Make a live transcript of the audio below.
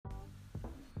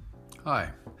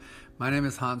Hi, my name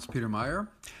is Hans Peter Meyer,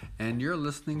 and you're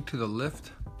listening to the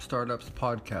Lift Startups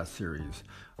podcast series,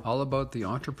 all about the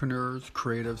entrepreneurs,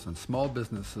 creatives, and small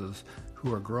businesses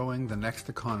who are growing the next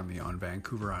economy on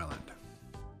Vancouver Island.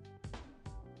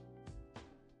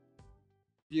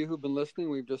 You who've been listening,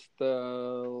 we've just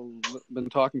been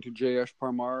talking to Jayesh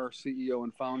Parmar, CEO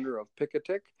and founder of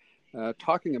Picotick,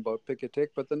 talking about Picotick.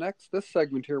 But this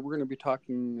segment here, we're going to be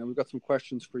talking. We've got some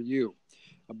questions for you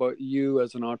about you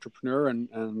as an entrepreneur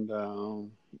and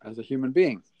as a human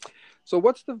being. So,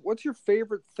 what's your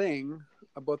favorite thing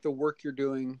about the work you're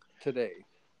doing today?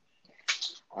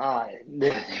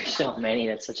 There's so many.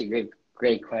 That's such a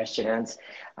great question, Hans.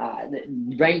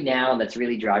 Right now, that's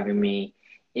really driving me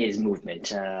is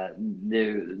movement.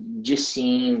 Just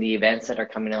seeing the events that are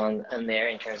coming on there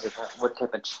in terms of what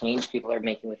type of change people are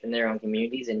making within their own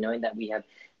communities, and knowing that we have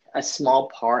a small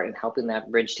part in helping that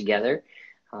bridge together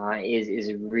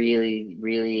is really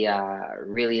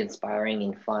inspiring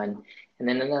and fun. And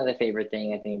then another favorite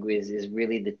thing I think is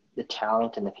really the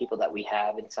talent and the people that we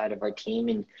have inside of our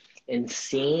team, and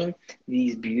seeing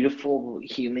these beautiful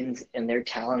humans and their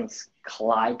talents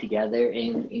collide together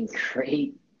and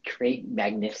create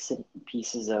magnificent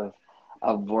pieces of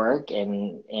work,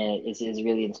 and is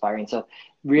really inspiring. So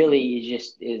really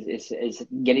is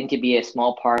getting to be a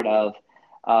small part of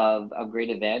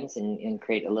great events and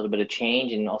create a little bit of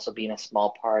change, and also being a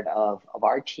small part of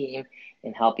our team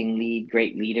and helping lead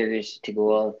great leaders to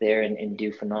go out there and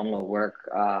do phenomenal work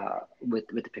with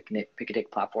the Picotick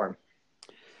platform.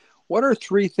 What are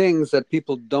 3 things that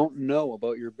people don't know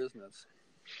about your business?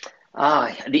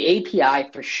 The API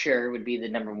for sure would be the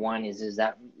number one. Is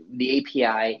that the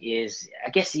API is, I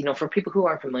guess, for people who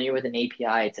aren't familiar with an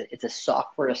API, it's a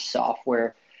software to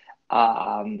software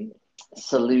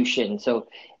solution. So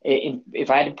if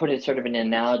I had to put it sort of an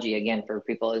analogy again for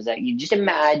people, is that you just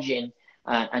imagine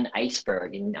an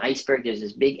iceberg. And an iceberg is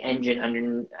this big engine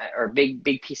under, or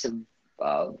big piece of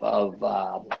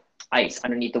ice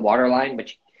underneath the waterline,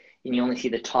 but you only see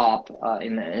the top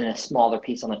in a smaller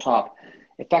piece on the top.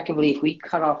 Effectively, if we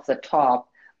cut off the top,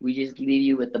 we just leave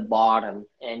you with the bottom,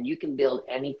 and you can build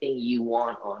anything you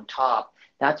want on top.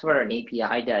 That's what an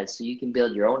API does. So you can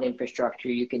build your own infrastructure.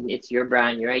 It's your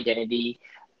brand, your identity.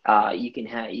 You can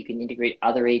integrate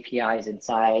other APIs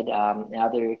inside,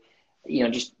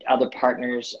 just other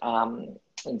partners and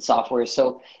software.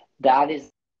 So that is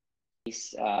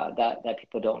that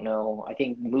people don't know. I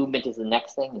think movement is the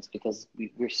next thing. It's because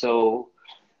we're so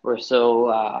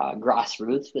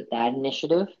grassroots with that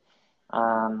initiative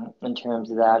in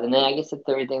terms of that. And then I guess the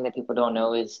third thing that people don't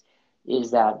know is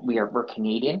that we're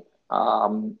Canadian,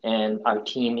 and our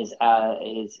team is as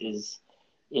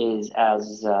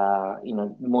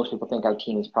most people think our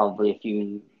team is probably a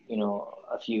few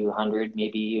hundred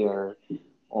maybe,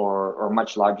 or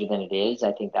much larger than it is.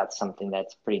 I think that's something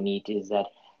that's pretty neat, is that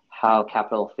how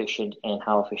capital efficient and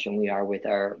how efficient we are with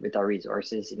our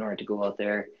resources in order to go out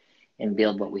there and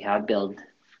build what we have built.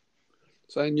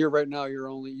 So, and you're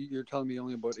telling me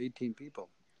only about 18 people.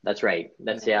 That's right.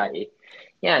 That's yeah. I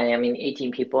mean,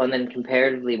 18 people, and then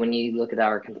comparatively, when you look at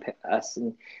us,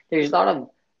 and there's a lot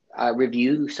of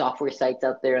review software sites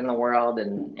out there in the world,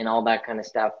 and all that kind of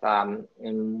stuff.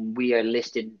 And we are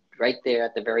listed right there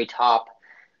at the very top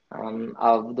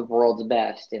of the world's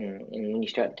best. And when you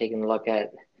start taking a look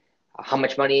at how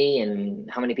much money and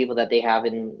how many people that they have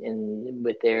in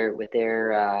with their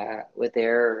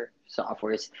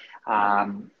softwares,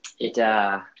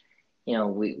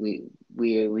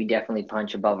 we definitely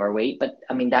punch above our weight. But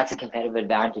I mean, that's a competitive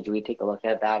advantage. We take a look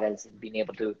at that as being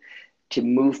able to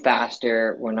move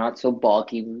faster. We're not so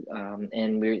bulky,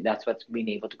 and that's what's being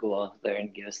able to go out there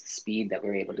and give us the speed that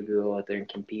we're able to go out there and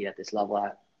compete at this level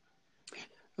at.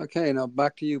 Okay, now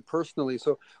back to you personally.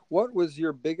 So, what was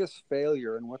your biggest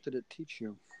failure, and what did it teach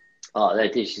you? Oh,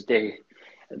 that is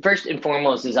first and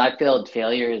foremost is I felt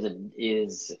failure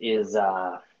is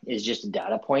just a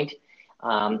data point,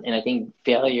 and I think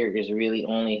failure is really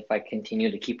only if I continue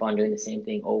to keep on doing the same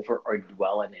thing over or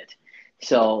dwell in it.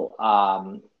 So,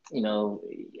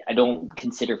 I don't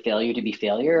consider failure to be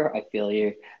failure.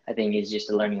 I think is just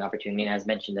a learning opportunity. And as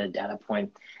mentioned, a data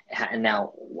point. And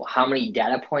now, how many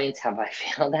data points have I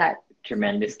failed at?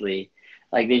 Tremendously.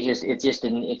 Like it's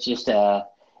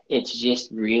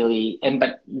just really,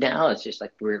 but now it's just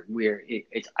like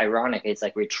it's ironic. It's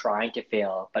like we're trying to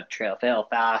fail, but fail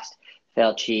fast,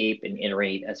 fail cheap, and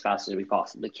iterate as fast as we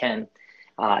possibly can.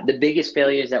 The biggest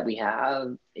failures that we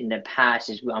have in the past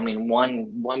is, I mean,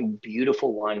 one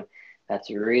beautiful one that's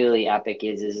really epic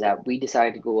is that we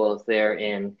decided to go out there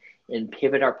and and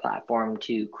pivot our platform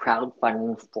to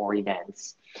crowdfunding for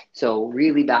events. So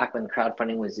really back when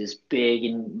crowdfunding was this big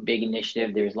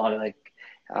initiative, there was a lot of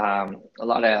a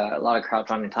lot of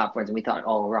crowdfunding platforms, and we thought,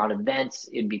 oh, around events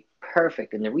it'd be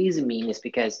perfect. And the reason being is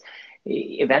because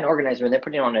event organizers, when they're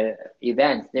putting on an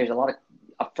event, there's a lot of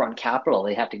upfront capital.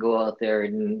 They have to go out there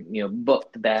and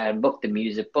book the band, book the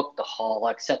music, book the hall,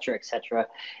 et cetera,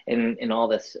 and all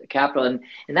this capital. And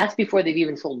that's before they've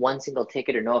even sold one single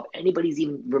ticket or know if anybody's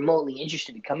even remotely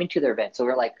interested in coming to their event. So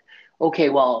we're like, okay,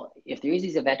 well, if there is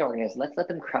these event organizers, let's let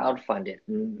them crowdfund it,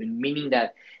 meaning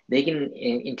that they can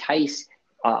entice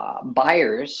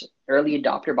buyers, early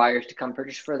adopter buyers, to come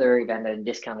purchase for their event at a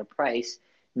discounted price,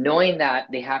 knowing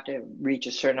that they have to reach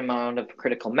a certain amount of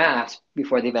critical mass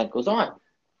before the event goes on.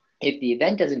 If the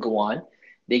event doesn't go on,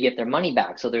 they get their money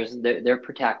back. So they're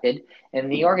protected,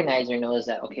 and the organizer knows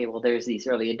that, okay, well, there's these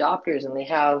early adopters, and they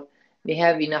have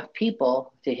enough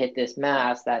people to hit this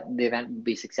mass that the event will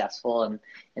be successful, and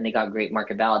they got great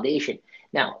market validation.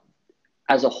 Now,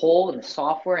 as a whole, in the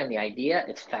software and the idea,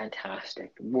 it's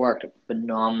fantastic. It worked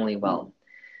phenomenally well.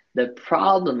 The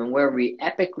problem and where we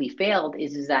epically failed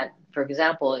is that, for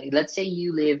example, let's say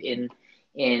you live in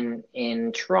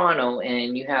Toronto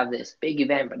and you have this big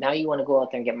event, but now you want to go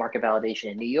out there and get market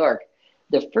validation in New York.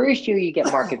 The first year you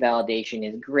get market validation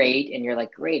is great, and you're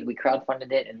like, great, we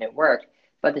crowdfunded it and it worked.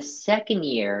 But the second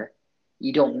year,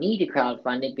 you don't need to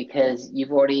crowdfund it because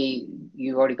you've already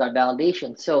got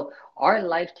validation. So our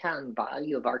lifetime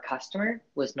value of our customer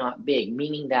was not big,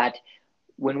 meaning that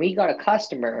when we got a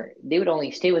customer, they would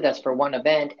only stay with us for one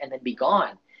event and then be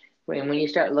gone. When you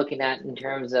start looking at in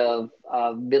terms of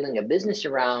building a business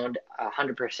around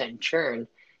 100% churn,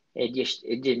 it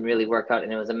didn't really work out,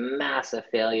 and it was a massive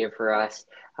failure for us.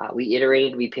 We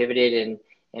iterated, we pivoted,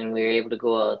 and we were able to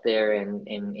go out there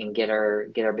and get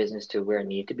our business to where it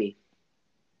needed to be.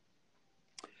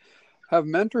 Have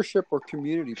mentorship or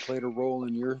community played a role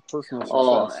in your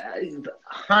personal success?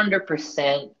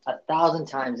 100%, 1,000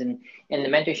 times. And the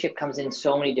mentorship comes in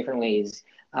so many different ways.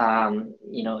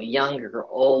 Younger,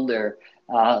 older,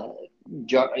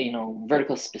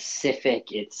 vertical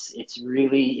specific. It's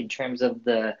really in terms of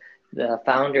the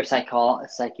founder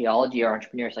psychology or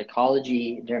entrepreneur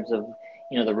psychology, in terms of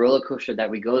the roller coaster that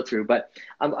we go through. But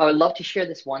I would love to share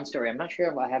this one story. I'm not sure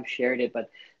if I have shared it, but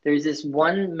there's this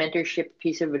one mentorship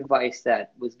piece of advice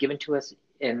that was given to us,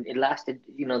 and it lasted,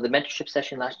 the mentorship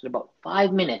session lasted about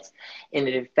 5 minutes, and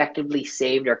it effectively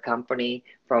saved our company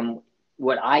from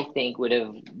what I think would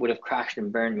have crashed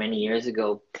and burned many years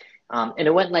ago. And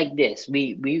it went like this.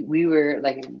 We were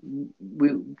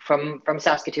from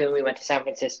Saskatoon, we went to San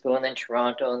Francisco and then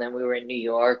Toronto, and then we were in New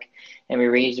York, and we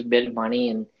raised a bit of money,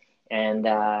 and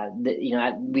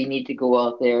we need to go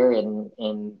out there and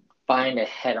find a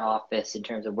head office in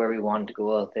terms of where we wanted to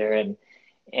go out there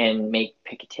and make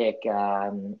Picketic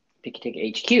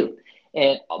HQ.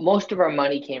 And most of our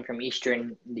money came from the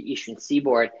Eastern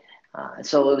Seaboard.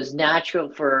 So it was natural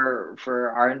for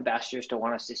our investors to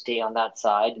want us to stay on that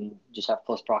side and just have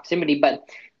close proximity. But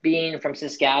being from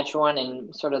Saskatchewan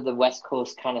and sort of the West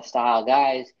Coast kind of style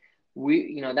guys,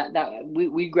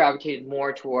 we gravitated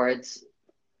more towards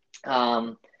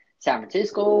San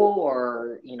Francisco,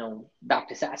 or back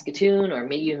to Saskatoon, or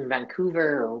maybe even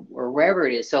Vancouver, or wherever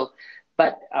it is. So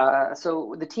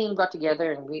the team got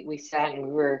together, and we sat,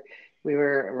 and we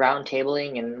were round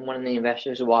tabling, and one of the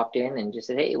investors walked in and just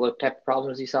said, "Hey, what type of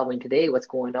problems are you solving today? What's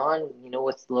going on?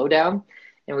 What's the lowdown?"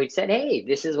 And we said, "Hey,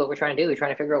 this is what we're trying to do. We're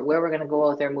trying to figure out where we're going to go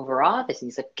out there and move our office." And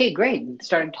he said, "Okay, great." And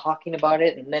started talking about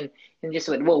it, and just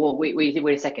went, "Whoa, wait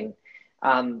a second.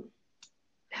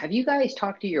 Have you guys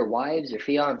talked to your wives or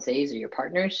fiancés or your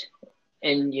partners?"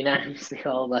 And unanimously,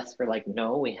 all of us were like,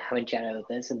 "No, we haven't chatted about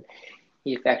this." And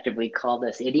he effectively called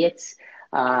us idiots,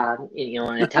 in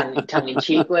a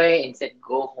tongue-in-cheek way, and said,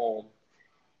 "Go home,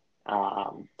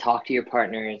 talk to your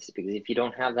partners, because if you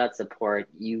don't have that support,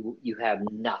 you have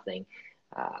nothing."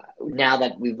 Now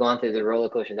that we've gone through the roller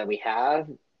coaster that we have,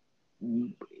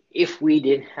 if we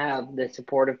didn't have the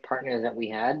supportive partners that we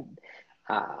had,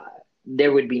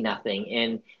 there would be nothing.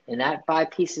 And that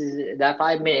 5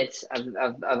 minutes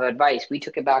of advice, we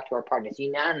took it back to our partners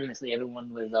unanimously.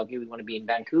 Everyone was, okay, we want to be in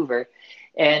Vancouver,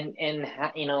 and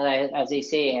as they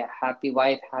say, happy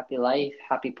wife, happy life,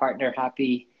 happy partner,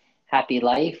 happy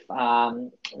life.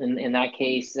 In that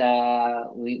case,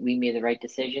 we made the right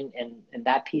decision, and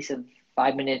that piece of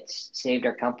 5 minutes saved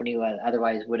our company.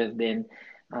 Otherwise would have been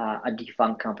a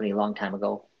defunct company a long time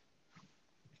ago.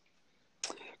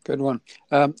 Good one.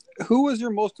 Who was your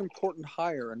most important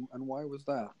hire, and why was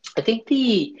that? I think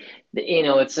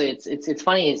it's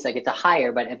funny. It's like it's a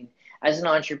hire, but as an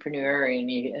entrepreneur, and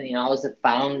I was the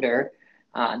founder.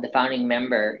 the founding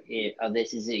member of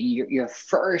this, is that your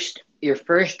first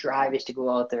drive is to go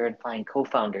out there and find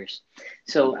co-founders.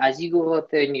 So as you go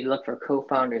out there and you look for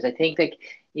co-founders, I think like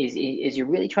is you're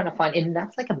really trying to find, and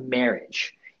that's like a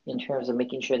marriage in terms of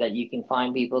making sure that you can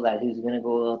find people that who's going to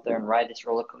go out there and ride this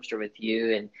roller coaster with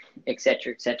you, and et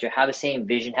cetera, have the same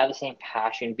vision, have the same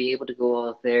passion, be able to go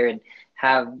out there and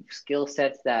have skill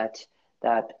sets that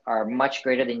are much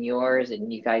greater than yours,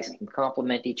 and you guys can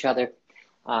complement each other.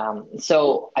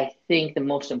 So I think the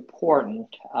most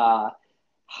important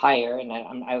hire, and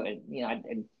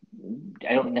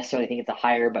I don't necessarily think it's a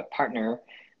hire, but partner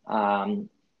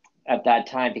at that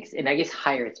time, because, and I guess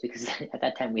hire, it's because at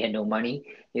that time we had no money.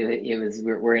 It was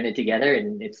we're in it together,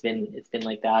 and it's been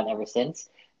like that ever since.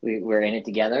 We're in it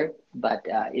together. But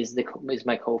is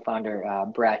my co-founder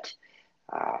Brett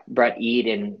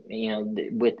Eden,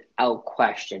 without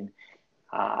question.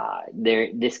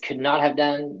 This could not have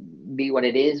be what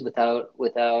it is without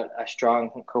a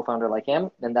strong co-founder like him,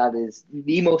 and that is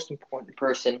the most important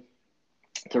person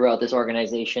throughout this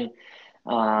organization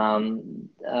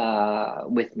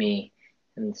with me,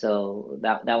 and so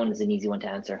that one is an easy one to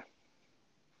answer.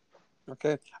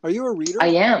 Okay, are you a reader? I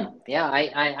am. Yeah,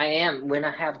 I am when I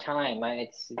have time.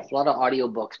 It's a lot of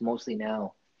audiobooks mostly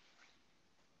now.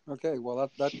 Okay, well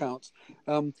that counts.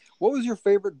 What was your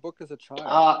favorite book as a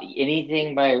child?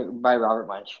 Anything by Robert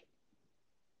Munsch.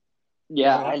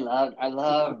 Yeah, I love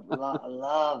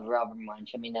Robert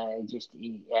Munsch. I mean,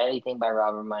 anything by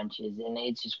Robert Munsch and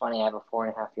it's just funny. I have a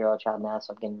 4.5-year-old child now,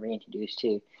 so I'm getting reintroduced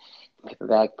to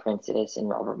Paperback Princess and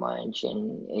Robert Munsch,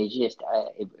 and it's just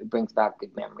it brings back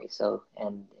good memories. So,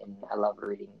 and I love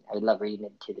reading. I love reading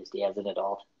it to this day as an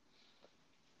adult.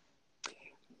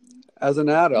 As an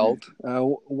adult,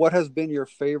 what has been your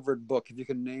favorite book? If you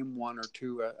can name one or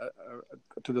two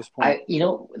to this point.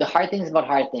 The hard things about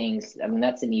hard things. I mean,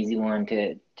 that's an easy one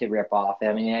to rip off.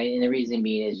 I mean, and the reason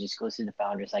being is just goes to the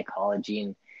founder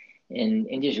psychology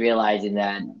and just realizing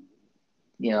that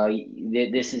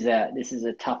this is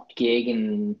a tough gig,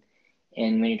 and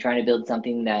when you're trying to build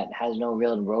something that has no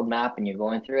real roadmap and you're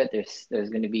going through it, there's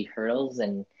going to be hurdles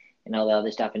and all the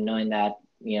other stuff, and knowing that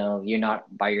you're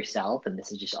not by yourself, and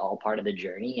this is just all part of the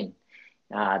journey, and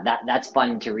that's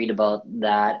fun to read about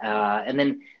that. And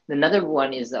then another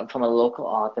one is from a local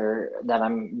author that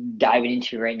I'm diving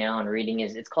into right now and reading.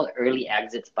 It's called Early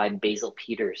Exits by Basil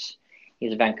Peters.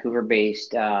 He's a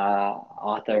Vancouver-based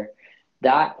author.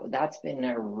 That's been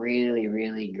a really,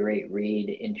 really great read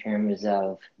in terms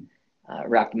of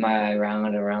wrapping my eye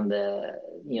around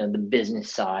the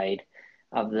business side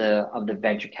of the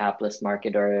venture capitalist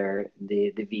market, or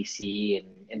the VC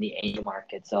and the angel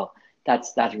market. So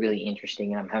that's really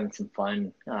interesting, and I'm having some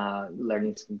fun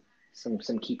learning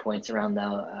some key points around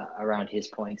his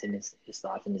points and his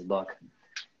thoughts in his book.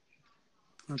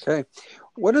 Okay,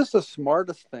 what is the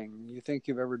smartest thing you think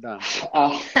you've ever done?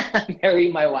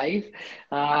 Marry my wife.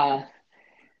 I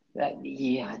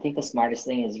think the smartest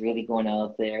thing is really going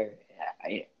out there.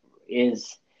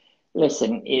 Is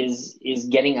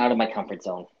getting out of my comfort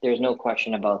zone. There's no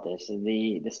question about this.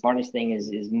 The smartest thing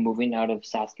is moving out of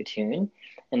Saskatoon,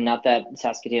 and not that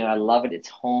Saskatoon, I love it. It's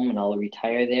home, and I'll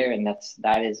retire there, and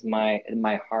that is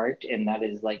my heart, and that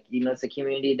is it's a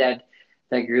community that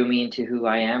grew me into who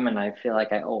I am, and I feel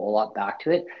like I owe a lot back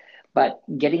to it. But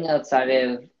getting outside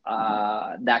of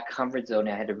that comfort zone,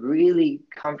 I had a really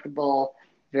comfortable,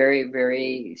 very,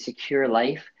 very secure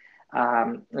life.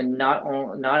 And not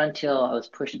until I was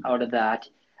pushed out of that,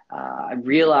 I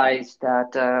realized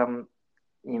that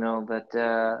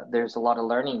there's a lot of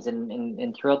learnings,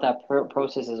 and throughout that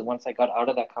process, is once I got out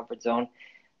of that comfort zone,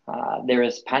 there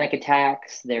is panic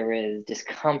attacks, there is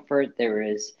discomfort, there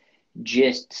is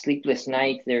just sleepless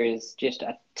nights, there is just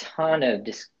a ton of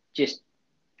just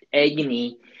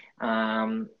agony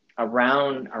around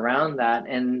that.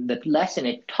 And the lesson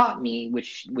it taught me,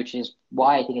 which is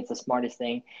why I think it's the smartest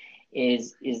thing,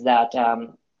 is that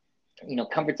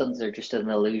comfort zones are just an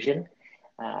illusion.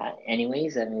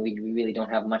 Anyways, I mean, we really don't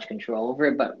have much control over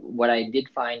it. But what I did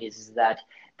find is that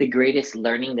the greatest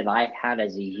learning that I've had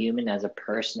as a human, as a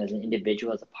person, as an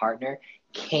individual, as a partner,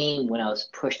 came when I was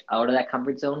pushed out of that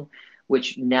comfort zone,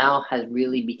 which now has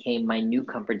really became my new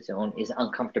comfort zone, is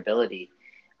uncomfortability.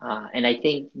 And I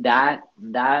think that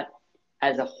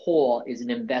as a whole is an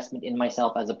investment in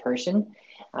myself as a person.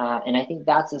 And I think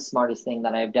that's the smartest thing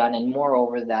that I've done. And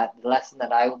moreover, that the lesson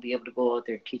that I will be able to go out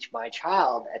there and teach my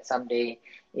child at someday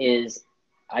is,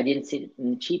 I didn't sit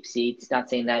in the cheap seats. Not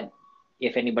saying that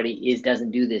if anybody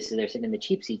doesn't do this, so they're sitting in the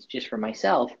cheap seats. Just for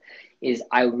myself, is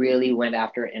I really went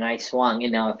after it and I swung.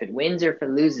 And now if it wins or if it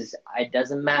loses, it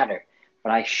doesn't matter.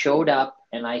 But I showed up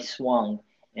and I swung,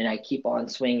 and I keep on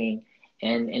swinging.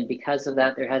 and because of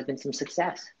that, there has been some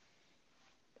success.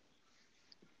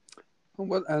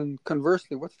 And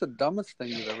conversely, what's the dumbest thing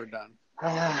you've ever done?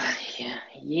 Yeah,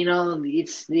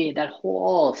 it's that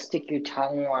whole stick your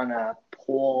tongue on a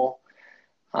pole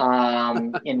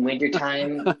in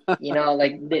wintertime.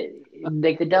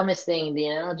 The dumbest thing, the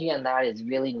analogy on that is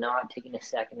really not taking a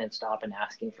second and stop and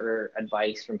asking for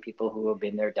advice from people who have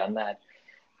been there, done that.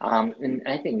 And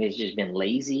I think it's just been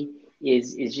lazy.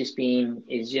 Is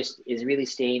really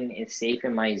staying safe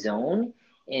in my zone.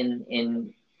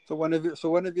 In So when have you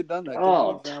done that? Give me an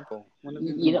oh, example. When have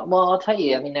you done that? well, I'll tell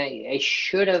you. I mean, I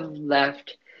should have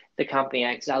left the company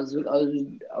because I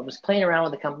was playing around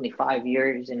with the company 5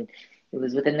 years, and it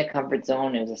was within the comfort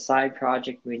zone. It was a side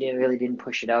project. We didn't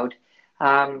push it out.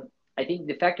 I think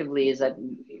effectively is that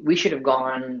we should have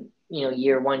gone,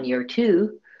 year one, year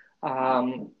two,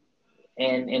 um,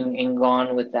 and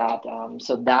gone with that.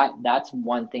 So that's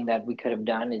one thing that we could have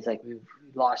done is like we've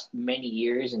lost many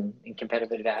years in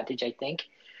competitive advantage, I think,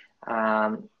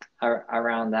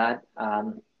 around that.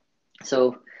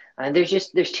 So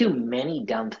there's too many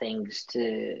dumb things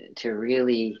to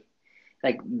really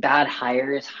like bad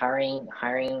hiring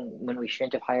when we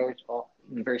shouldn't have hired. Well,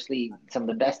 inversely, some of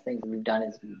the best things we've done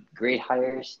is great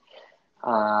hires.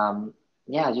 Um,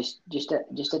 yeah, just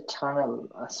a ton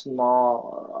of a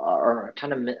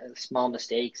ton of small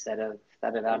mistakes that have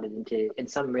added into and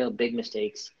some real big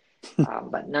mistakes,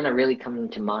 but none are really coming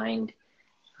to mind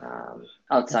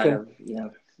outside Okay.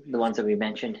 of the ones that we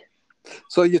mentioned.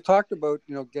 So you talked about,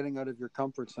 getting out of your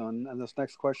comfort zone, and this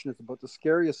next question is about the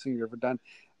scariest thing you've ever done.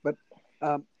 But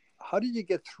um, how did you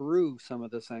get through some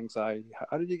of this anxiety?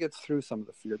 How did you get through some of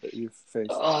the fear that you've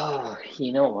faced? Oh,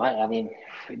 you know what? I mean,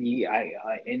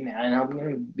 and I'm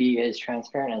going to be as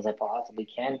transparent as I possibly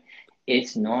can.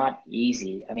 It's not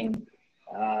easy. I mean,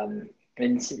 um,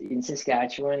 in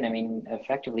Saskatchewan, I mean,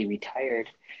 effectively retired.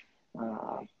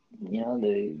 Uh,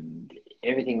 the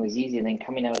everything was easy. And then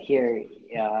coming out here,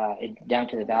 down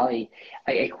to the valley,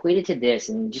 I equated to this.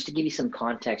 And just to give you some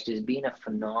context, is being a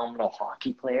phenomenal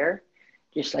hockey player,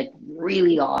 just like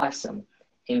really awesome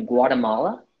in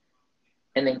Guatemala,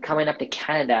 and then coming up to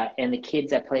Canada, and the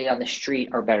kids that play on the street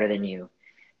are better than you.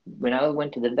 When I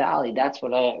went to the valley, that's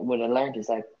what I learned is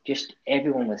like just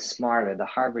everyone was smarter. The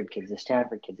Harvard kids, the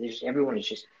Stanford kids, everyone is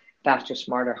just faster,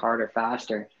 smarter, harder,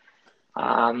 faster.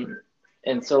 Um,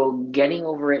 and so getting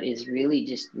over it is really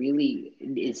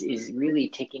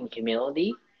taking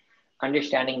humility,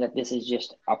 understanding that this is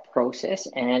just a process,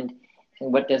 and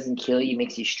what doesn't kill you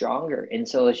makes you stronger. And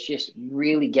so it's just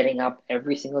really getting up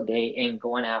every single day and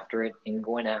going after it and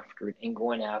going after it and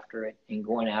going after it and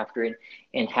going after it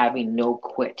and having no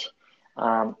quit.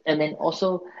 And then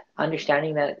also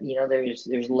understanding that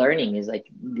there's learning is like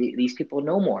these people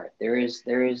know more. There is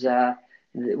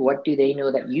what do they know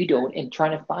that you don't, and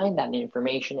trying to find that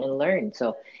information and learn.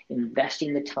 So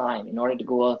investing the time in order to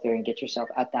go out there and get yourself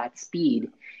at that speed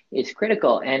is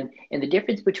critical. And the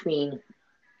difference between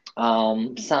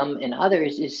some and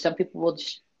others is some people will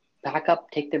just pack up,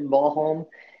 take their ball home,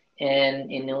 and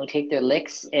they'll take their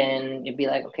licks, and it'd be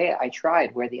like, okay, I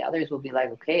tried. Where the others will be like,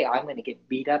 okay, I'm going to get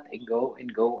beat up and go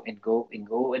and go and go and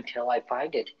go until I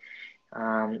find it.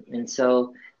 And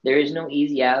so there is no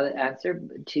easy answer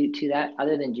to that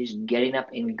other than just getting up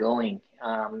and going,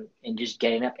 and just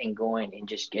getting up and going and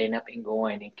just getting up and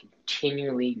going and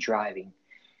continually driving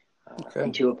Okay.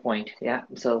 into a point. Yeah.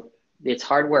 So it's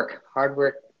hard work, hard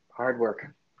work, hard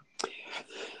work.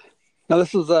 Now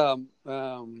this is the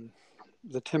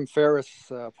Tim Ferriss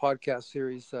podcast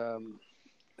series.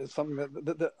 Is something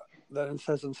that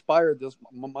has inspired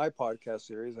my podcast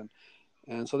series,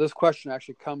 and so this question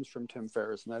actually comes from Tim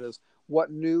Ferriss, and that is,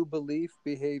 what new belief,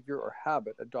 behavior, or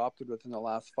habit adopted within the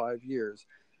last 5 years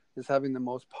is having the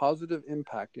most positive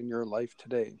impact in your life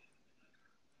today?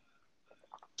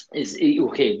 Is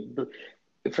okay.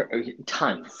 For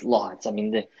tons, lots. I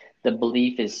mean, the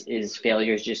belief is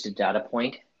failure is just a data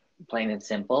point, plain and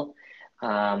simple.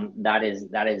 That is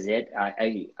it.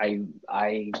 I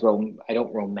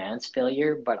don't romance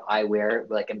failure, but I wear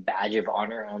like a badge of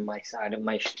honor on my side of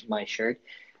my shirt.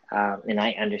 And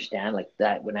I understand like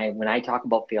that when I talk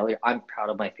about failure, I'm proud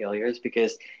of my failures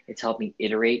because it's helped me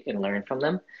iterate and learn from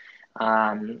them.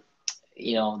 Um,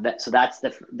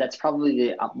 that's probably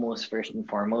the utmost first and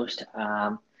foremost.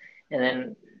 And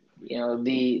then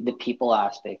the people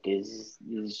aspect is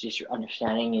just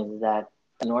understanding is that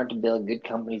in order to build good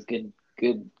companies, good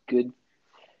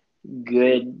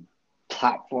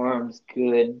platforms,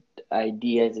 good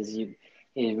ideas, is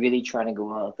really trying to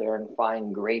go out there and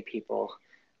find great people,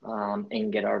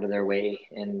 and get out of their way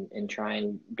and try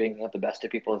and bring out the best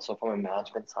of people. And so from a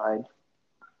management side,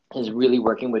 is really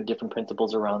working with different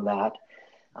principles around that,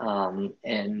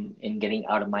 and getting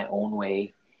out of my own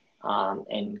way,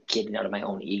 and getting out of my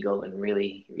own ego, and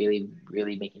really, really,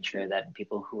 really making sure that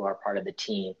people who are part of the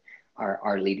team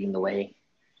are leading the way.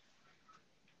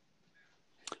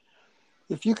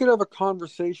 If you could have a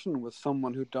conversation with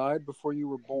someone who died before you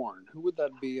were born, who would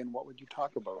that be, and what would you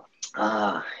talk about?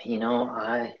 You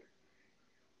know,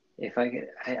 if I could,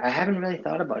 I haven't really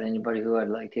thought about anybody who I'd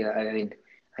like to. I mean,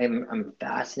 I'm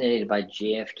fascinated by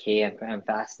JFK. I'm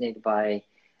fascinated by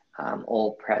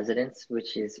old presidents,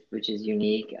 which is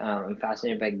unique. I'm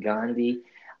fascinated by Gandhi.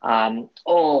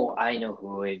 Oh, I know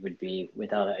who it would be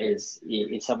without it. Is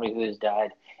somebody who has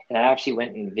died. And I actually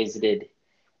went and visited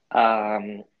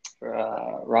um,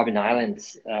 Robben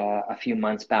Islands a few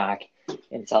months back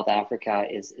in South Africa.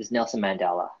 Is Nelson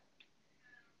Mandela.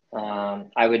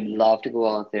 I would love to go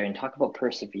out there and talk about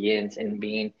perseverance and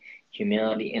being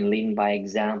humility and leading by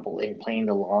example and playing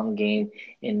the long game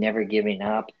and never giving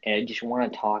up. And I just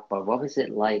want to talk about what was it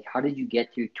like? How did you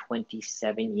get through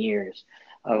 27 years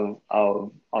of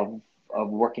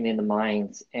working in the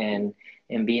mines and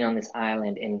being on this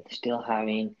island and still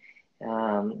having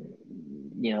um,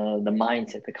 the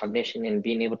mindset, the cognition, and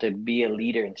being able to be a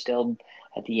leader and still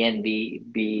at the end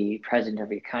be president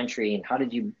of your country? And how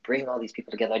did you bring all these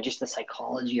people together? Just the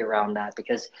psychology around that,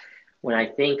 because when I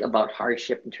think about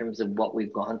hardship in terms of what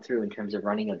we've gone through in terms of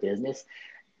running a business,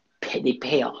 they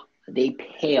pale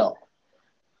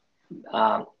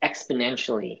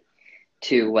exponentially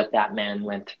to what that man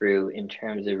went through in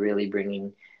terms of really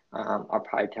bringing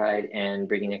apartheid and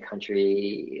bringing a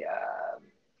country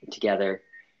together,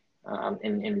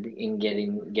 and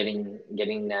getting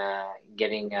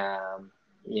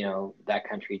that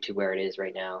country to where it is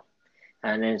right now.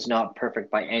 And it's not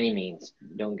perfect by any means.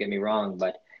 Don't get me wrong,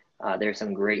 but there's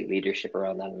some great leadership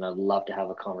around that, and I'd love to have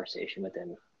a conversation with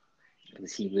him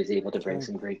because he was able to bring Okay.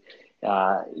 some great,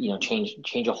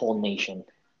 change a whole nation.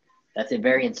 That's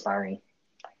very inspiring.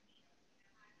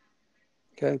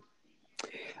 Okay.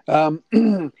 Um,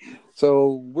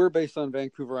 so we're based on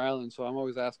Vancouver Island, so I'm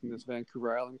always asking this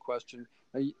Vancouver Island question.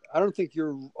 I don't think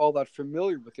you're all that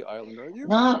familiar with the island, are you?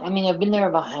 No, I mean I've been there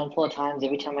about a handful of times.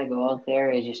 Every time I go out there,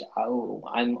 it's just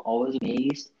I'm always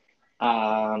amazed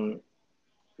um,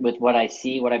 with what I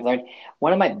see, what I've learned.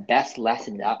 One of my best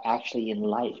lessons actually in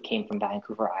life came from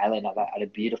Vancouver Island at a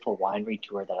beautiful winery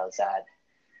tour that I was at.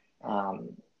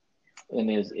 Um, and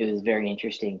it was very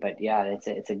interesting. But yeah,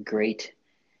 it's a great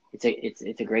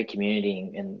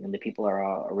community, and the people are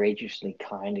outrageously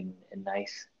kind and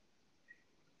nice.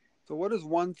 So what is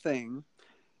one thing,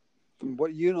 from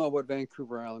what you know about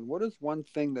Vancouver Island, what is one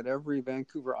thing that every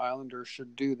Vancouver Islander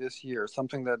should do this year?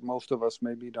 Something that most of us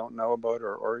maybe don't know about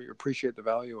or appreciate the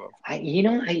value of? I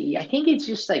think it's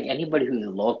just like anybody who's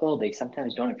local, they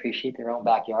sometimes don't appreciate their own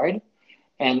backyard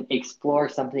and explore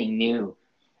something new.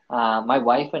 My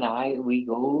wife and I, we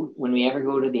go when we ever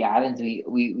go to the islands,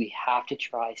 we have to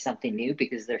try something new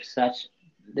because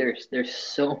there's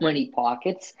so many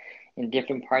pockets in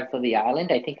different parts of the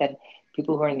island. I think that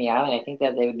people who are in the island, I think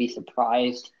that they would be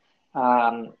surprised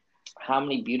um, how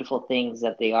many beautiful things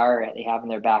that they have in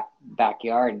their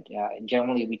backyard.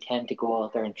 Generally, we tend to go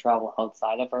out there and travel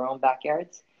outside of our own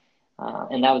backyards.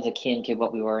 And that was akin to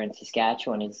what we were in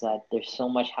Saskatchewan, is that there's so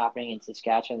much happening in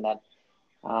Saskatchewan that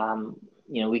um,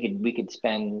 we could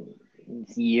spend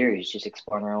years just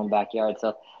exploring our own backyard.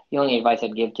 So the only advice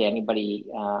I'd give to anybody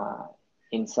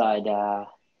inside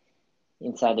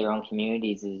inside their own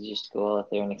communities is just go out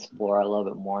there and explore a little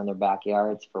bit more in their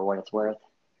backyards for what it's worth.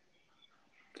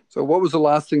 So what was the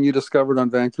last thing you discovered on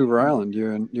Vancouver Island,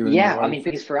 you and your Yeah, I mean, wife?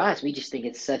 because for us, we just think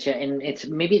it's such a, and it's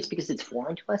because it's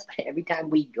foreign to us, but every time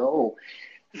we go,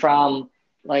 from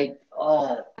like,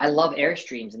 oh, I love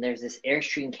Airstreams, and there's this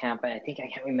Airstream camp, and I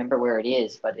can't remember where it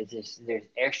is, but there's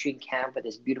Airstream camp with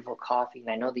this beautiful coffee, and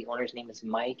I know the owner's name is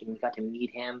Mike, and we got to meet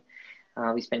him.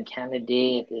 We spent Canada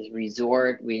Day at this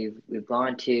resort. We've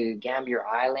gone to Gambier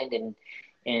Island, and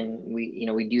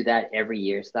we do that every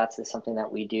year. So that's just something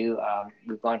that we do.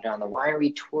 We've gone down the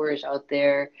winery tours out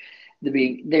there.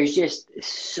 There's just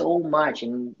so much,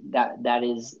 and that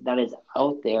is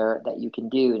out there that you can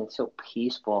do, and it's so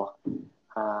peaceful.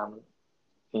 Um,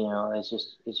 it's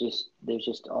just there's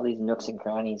just all these nooks and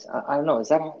crannies. I don't know.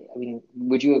 I mean,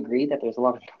 would you agree that there's a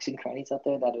lot of nooks and crannies out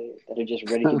there that are just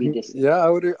ready to be dis? Yeah, I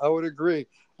would agree,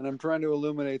 and I'm trying to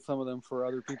illuminate some of them for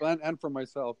other people and for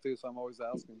myself too. So I'm always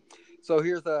asking. So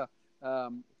here's a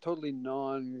totally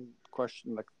non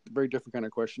question, like very different kind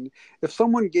of question. If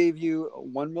someone gave you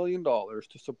 $1 million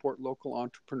to support local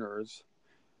entrepreneurs,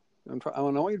 I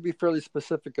want you to be fairly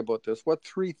specific about this. What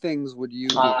three things would you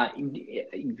do?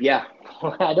 Yeah,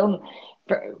 I don't.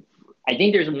 I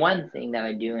think there's one thing that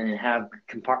I do and have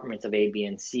compartments of A, B,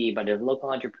 and C. But as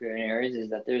local entrepreneurs, is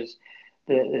that there's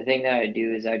the thing that I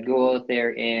do is I'd go out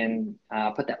there and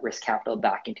put that risk capital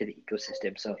back into the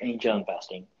ecosystem. So angel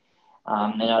investing.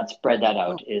 And I'd spread that Oh,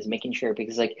 out is making sure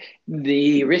because like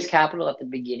the risk capital at the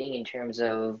beginning in terms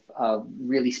of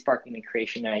really sparking the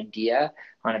creation idea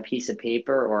on a piece of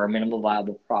paper or a minimal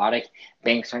viable product,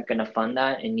 banks aren't going to fund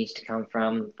that. It needs to come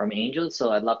from angels.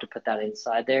 So I'd love to put that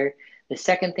inside there. The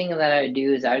second thing that I would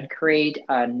do is I would create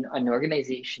an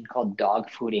organization called dog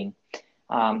fooding.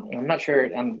 I'm not sure.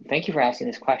 Thank you for asking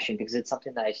this question because it's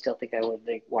something that I still think I would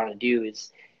like, want to do.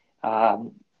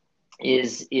 Um,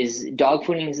 is dog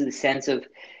fooding is the sense of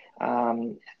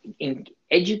in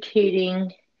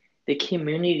educating the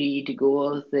community to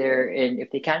go out there and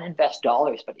if they can't invest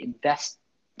dollars but invest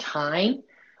time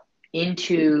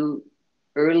into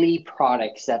early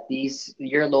products that these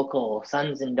your local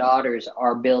sons and daughters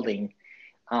are building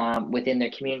within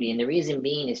their community. And the reason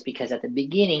being is because at the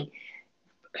beginning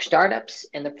startups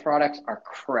and the products are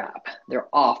crap, they're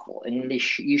awful, and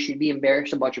you should be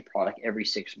embarrassed about your product every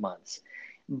 6 months.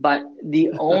 But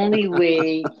the only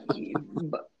way,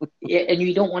 and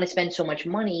you don't want to spend so much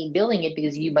money building it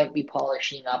because you might be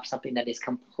polishing up something that is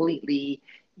completely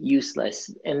useless.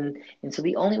 And so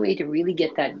the only way to really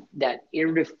get that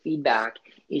iterative feedback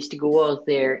is to go out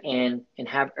there and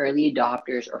have early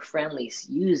adopters or friendlies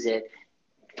use it,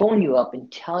 phone you up and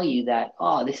tell you that,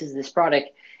 oh, this is this product.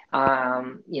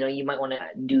 You might want to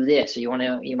do this, or you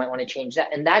might want to change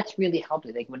that, and that's really helped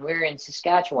me. Like when we were in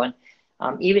Saskatchewan,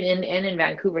 even in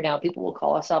Vancouver now, people will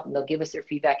call us up and they'll give us their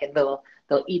feedback, and they'll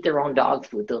eat their own dog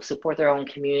food. They'll support their own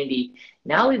community.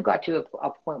 Now we've got to a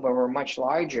point where we're much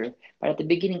larger, but at the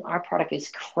beginning, our product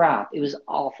is crap. It was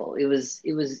awful. It was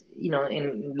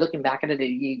in looking back at it,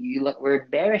 you look, we're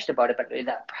embarrassed about it, but we're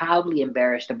that proudly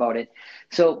embarrassed about it.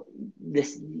 So the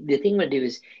thing we do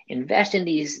is invest in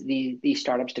these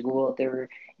startups to go out there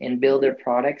and build their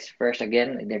products first.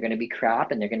 Again, they're going to be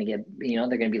crap, and they're going to get they're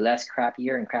going to be less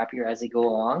crappier and crappier as they go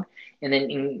along, and then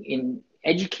in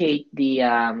educate the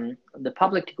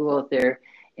public to go out there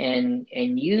and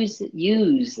use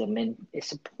them and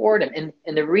support them.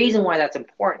 And the reason why that's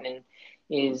important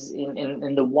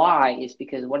and the why is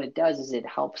because what it does is it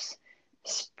helps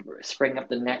spring up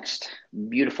the next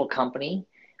beautiful company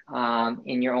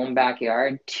in your own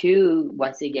backyard. Two,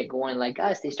 once they get going like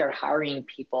us, they start hiring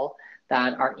people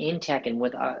that are in tech and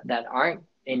with that aren't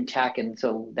in tech, and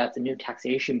so that's a new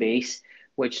taxation base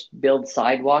which builds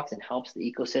sidewalks and helps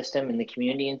the ecosystem and the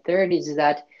community. And third is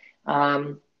that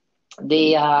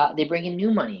they bring in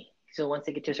new money. So once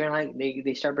they get to a certain line,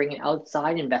 they start bringing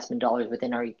outside investment dollars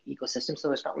within our ecosystem.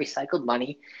 So it's not recycled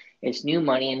money, it's new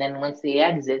money. And then once they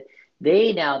exit,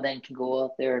 they now then can go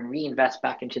out there and reinvest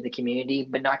back into the community,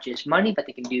 but not just money, but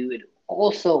they can do it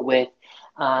also with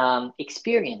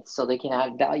experience. So they can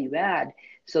add value add.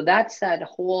 So that's that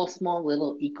whole small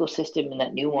little ecosystem and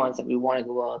that nuance that we want to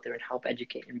go out there and help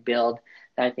educate and build.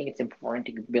 That I think it's important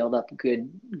to build up good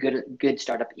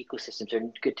startup ecosystems or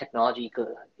good technology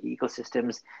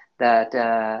ecosystems that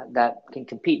can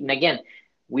compete. And again,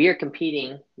 we are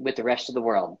competing with the rest of the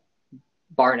world,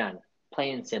 bar none,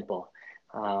 plain and simple.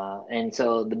 And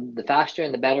so the faster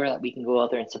and the better that we can go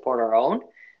out there and support our own,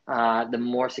 the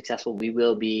more successful we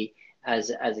will be as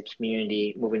a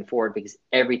community moving forward, because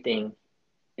everything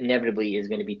inevitably is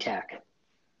going to be tech.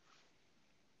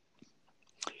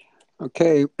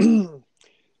 Okay.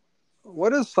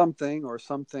 What is something or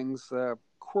some things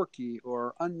quirky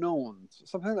or unknown,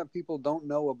 something that people don't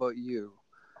know about you?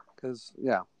 Because,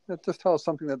 just tell us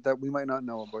something that we might not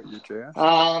know about you,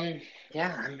 JS.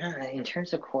 Yeah, I'm not, in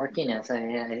terms of quirkiness,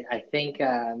 I think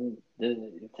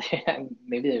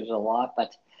maybe there's a lot,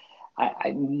 but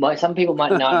some people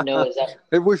might not know is that.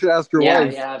 Maybe we should ask your Yeah,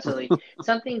 wife. yeah, absolutely.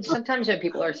 Sometimes when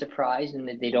people are surprised and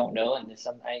that they don't know, and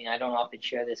I don't often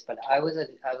share this, but I was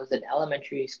an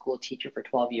elementary school teacher for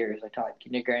 12 years. I taught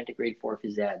kindergarten to grade 4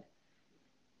 phys ed.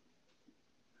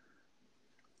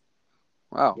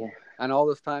 Wow. Yeah. And all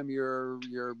this time you're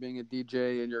being a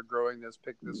DJ and you're growing this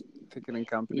ticketing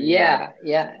company. Yeah,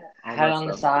 yeah. I had it on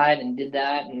the side and did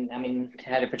that, and I mean,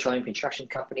 had a petroleum construction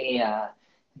company,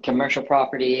 commercial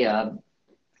property,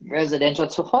 residential.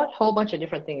 It's a whole bunch of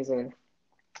different things. And at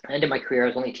the end of my career, I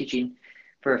was only teaching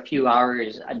for a few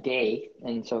hours a day,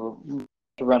 and so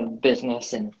to run a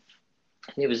business, and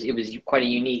it was quite a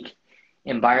unique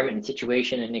environment and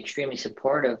situation, and extremely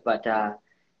supportive. But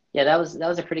yeah, that was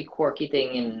a pretty quirky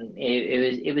thing, and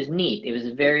it was neat. It was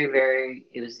very, very,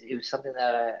 it was something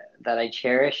that I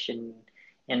cherish, and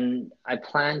and I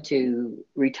plan to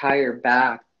retire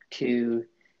back to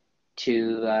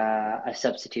a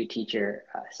substitute teacher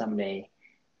someday.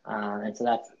 And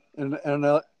so In an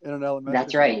elementary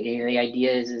that's right. school. The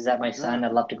idea is that my Yeah. son,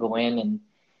 I'd love to go in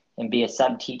and be a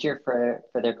sub teacher for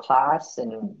their class,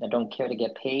 and I don't care to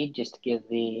get paid, just to give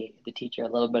the teacher a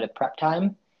little bit of prep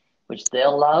time, which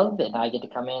they'll love, and I get to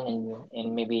come in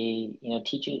and maybe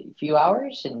teach a few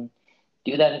hours and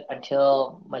do that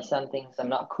until my son thinks I'm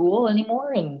not cool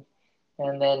anymore, and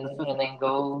then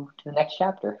go to the next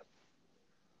chapter.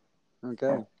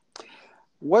 Okay.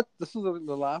 This is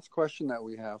the last question that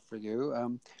we have for you,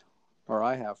 or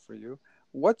I have for you.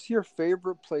 What's your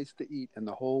favorite place to eat in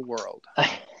the whole world?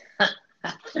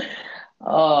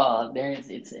 Oh,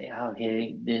 it's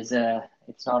okay.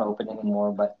 It's not open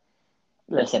anymore, but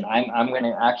listen, I'm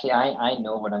gonna actually I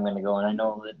know what I'm gonna go, and I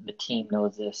know that the team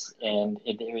knows this, and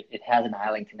it has an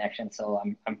island connection, so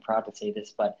I'm proud to say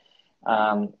this, but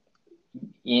um,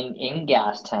 in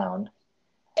Gastown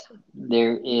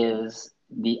there is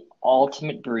the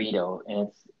ultimate burrito,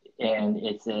 and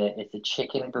it's a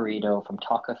chicken burrito from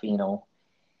Tacofino.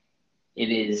 It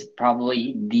is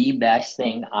probably the best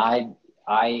thing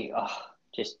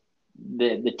just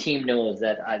the team knows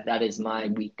that that is my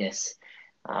weakness,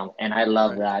 and I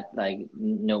love Right. that like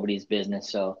nobody's business.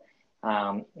 So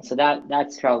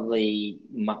that's probably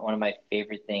one of my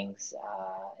favorite things,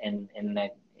 and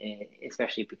that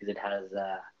especially because it has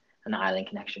an island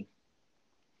connection.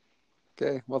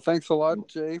 Okay. Well, thanks a lot,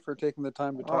 Jay, for taking the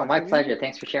time to Oh, talk my to me. pleasure.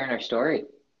 Thanks for sharing our story.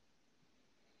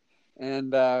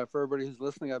 And for everybody who's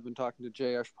listening, I've been talking to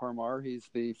Jayesh Parmar. He's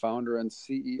the founder and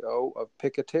CEO of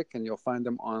Picatic, and you'll find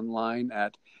them online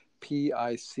at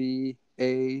picatic.com.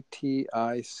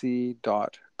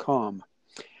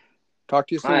 Talk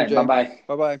to you All soon, right, bye Jay.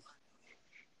 bye. Bye-bye.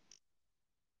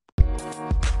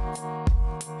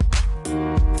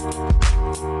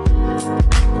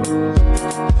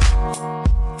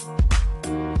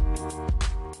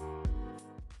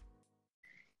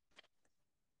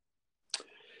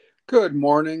 Good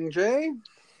morning, Jay.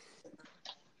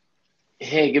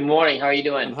 Hey, good morning. How are you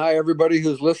And doing? hi, everybody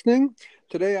who's listening.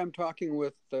 Today I'm talking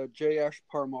with Jayesh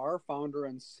Parmar, founder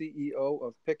and CEO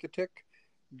of Picatic.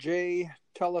 Jay,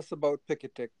 tell us about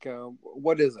Picatic.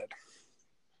 What is it?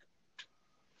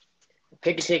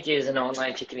 Picketic is an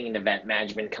online ticketing and event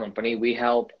management company. We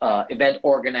help event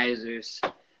organizers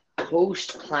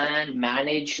host, plan,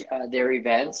 manage their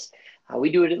events. We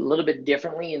do it a little bit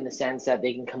differently in the sense that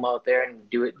they can come out there and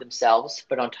do it themselves.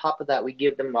 But on top of that, we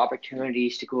give them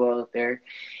opportunities to go out there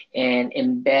and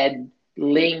embed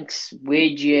links,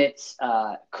 widgets,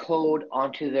 code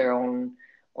onto their own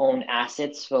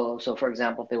assets. So for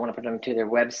example, if they want to put them to their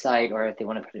website or if they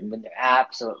want to put them in their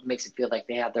app, so it makes it feel like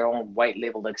they have their own white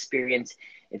labeled experience.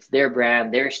 It's their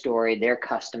brand, their story, their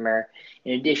customer.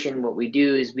 In addition, what we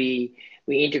do is we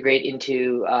integrate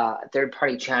into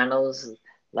third-party channels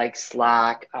like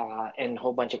Slack and a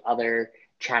whole bunch of other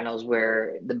channels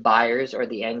where the buyers or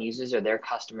the end users or their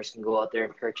customers can go out there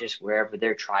and purchase wherever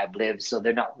their tribe lives, so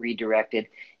they're not redirected,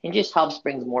 and just helps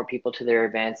brings more people to their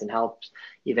events and helps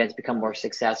events become more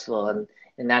successful.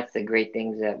 And that's the great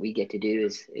things that we get to do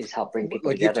is help bring people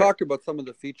Like you together. talked about some of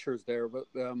the features there, but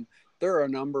there are a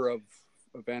number of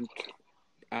event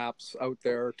apps out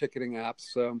there, ticketing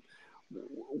apps.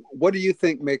 What do you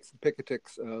think makes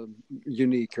Picketic's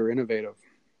unique or innovative?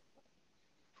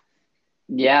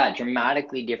 Yeah,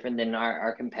 dramatically different than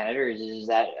our competitors is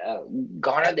that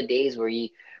gone are the days where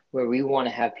we want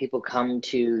to have people come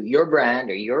to your brand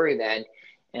or your event,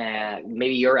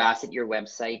 maybe your asset, your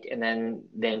website, and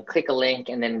then click a link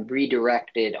and then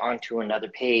redirect it onto another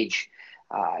page.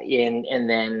 And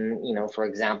then, for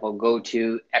example, go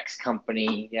to X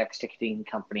company, X ticketing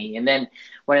company. And then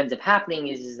what ends up happening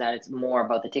is that it's more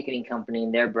about the ticketing company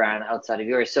and their brand outside of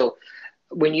yours. So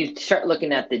when you start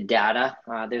looking at the data,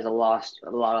 there's a lot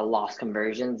of lost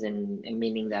conversions, and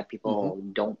meaning that Mm-hmm. people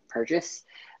don't purchase.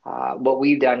 What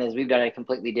we've done is we've done it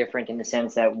completely different in the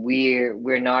sense that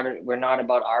we're not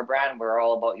about our brand. We're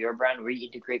all about your brand. We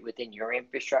integrate within your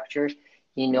infrastructure.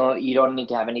 You don't need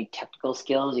to have any technical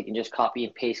skills. You can just copy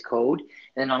and paste code. And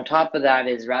then on top of that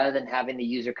is rather than having the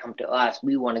user come to us,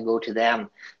 we want to go to them.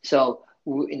 So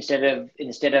instead of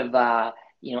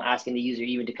asking the user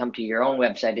even to come to your own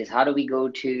website, is how do we go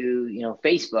to,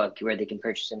 Facebook where they can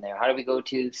purchase in there? How do we go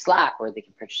to Slack where they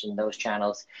can purchase in those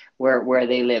channels where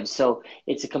they live? So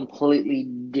it's a completely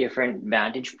different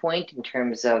vantage point in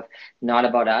terms of not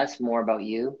about us, more about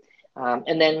you.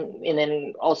 And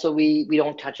then also we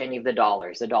don't touch any of the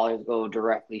dollars. The dollars go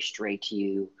directly straight to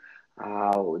you.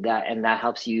 that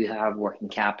helps you have working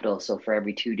capital. So for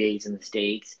every 2 days in the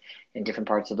States, in different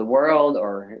parts of the world,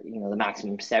 or the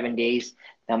maximum 7 days,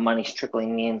 that money's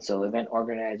trickling in. So event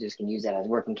organizers can use that as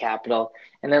working capital.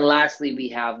 And then lastly, we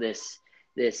have this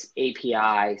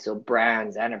API, so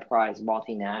brands, enterprise,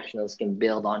 multinationals can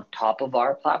build on top of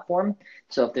our platform.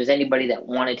 So if there's anybody that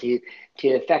wanted to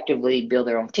effectively build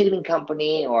their own ticketing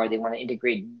company, or they want to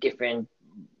integrate different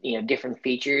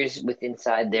features with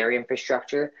inside their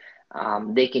infrastructure,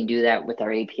 they can do that with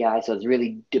our API. So it's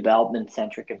really development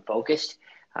centric and focused.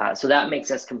 So that makes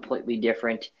us completely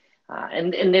different.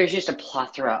 And there's just a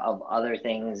plethora of other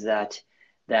things that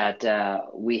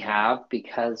we have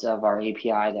because of our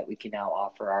API that we can now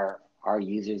offer our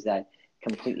users that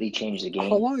completely change the game.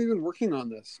 How long have you been working on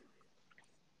this?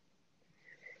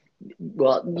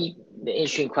 Well, the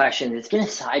interesting question. It's been a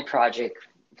side project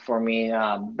for me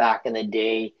back in the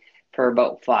day for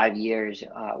about 5 years.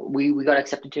 We got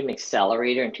accepted to an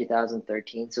accelerator in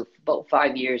 2013. So about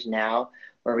 5 years now,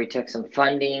 where we took some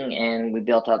funding and we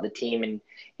built out the team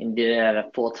and did it at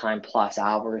a full-time plus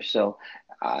hours. So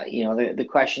the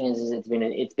question is it's been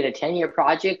a 10-year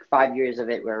project, 5 years of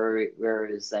it where it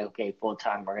was like, okay, full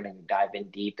time, we're going to dive in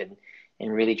deep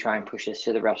and really try and push this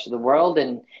to the rest of the world.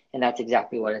 And that's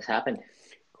exactly what has happened.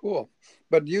 Cool.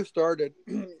 But you started,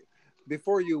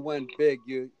 before you went big,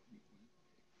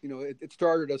 it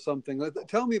started as something.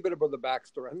 Tell me a bit about the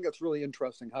backstory. I think that's really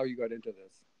interesting how you got into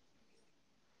this.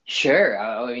 Sure.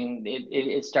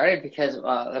 It started because,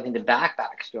 the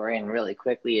backstory, and really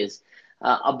quickly, is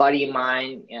a buddy of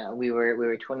mine. We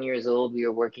were 20 years old. We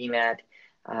were working at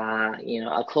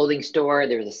a clothing store.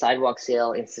 There was a sidewalk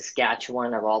sale in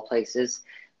Saskatchewan, of all places.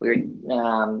 We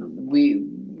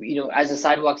as a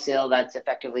sidewalk sale, that's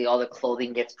effectively all the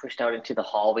clothing gets pushed out into the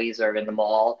hallways or in the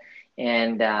mall.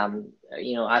 And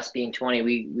us being 20,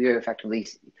 we were effectively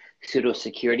pseudo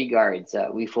security guards.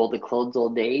 We folded clothes all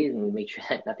day and made sure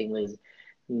that nothing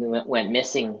went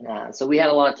missing. So we had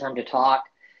a lot of time to talk.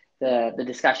 The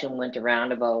discussion went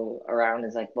around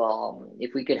is like, well,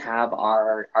 if we could have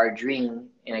our dream,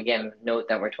 and again, note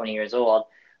that we're 20 years old,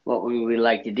 what we would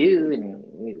like to do,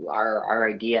 and our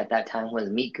idea at that time was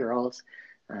meet girls,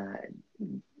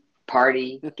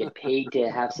 party, get paid to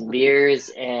have some beers,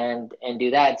 and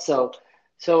do that. So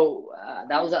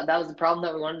that was the problem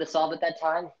that we wanted to solve at that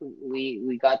time.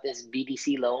 We got this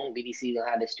BDC loan. BDC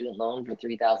had a student loan for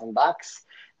 $3,000.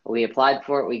 We applied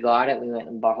for it. We got it. We went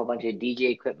and bought a whole bunch of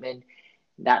DJ equipment.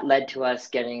 That led to us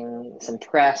getting some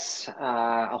press,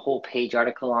 a whole page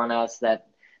article on us. That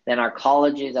then our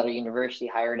colleges at our university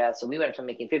hired us. So we went from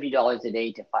making $50 a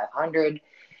day to $500.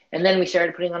 And then we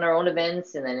started putting on our own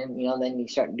events, and then we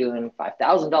started doing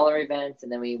 $5,000 events,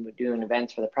 and then we were doing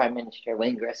events for the Prime Minister,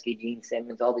 Wayne Gretzky, Gene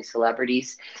Simmons, all these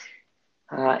celebrities.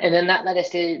 And then that led us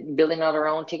to building out our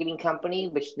own ticketing company,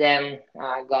 which then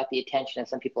got the attention of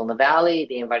some people in the Valley.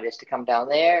 They invited us to come down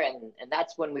there, and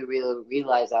that's when we really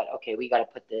realized that, okay, we got to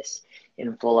put this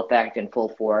in full effect and full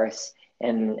force,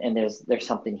 and there's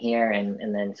something here.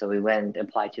 And then so we went and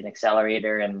applied to an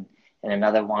accelerator and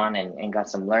another one, and got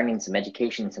some learning, some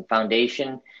education, some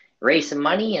foundation, raised some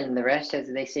money, and the rest, as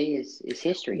they say, is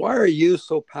history. Why are you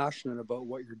so passionate about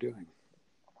what you're doing?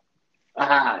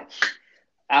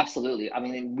 Absolutely.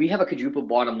 We have a quadruple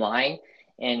bottom line,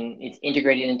 and it's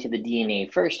integrated into the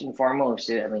DNA. First and foremost,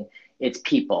 it's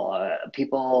people.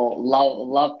 People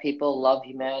love people, love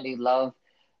humanity, love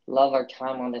our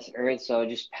time on this earth. So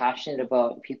just passionate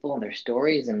about people and their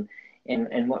stories and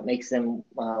what makes them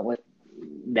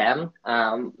them.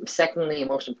 Secondly, and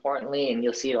most importantly, and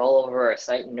you'll see it all over our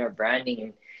site and our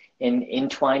branding and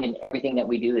entwined in everything that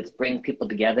we do, it's bring people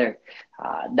together.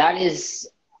 That is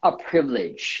a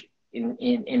privilege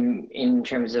in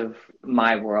terms of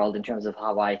my world, in terms of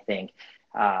how I think.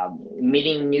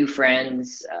 Meeting new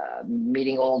friends,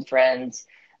 meeting old friends,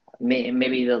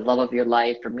 maybe the love of your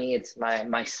life. For me, it's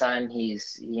my son.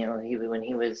 He's when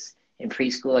he was in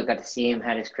preschool, I got to see him,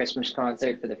 had his Christmas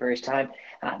concert for the first time.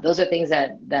 Those are things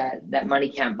that money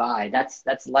can't buy.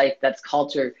 That's life, that's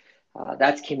culture,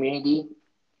 that's community.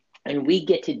 And we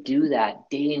get to do that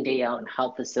day in, day out and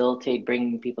help facilitate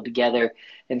bringing people together.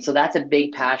 And so that's a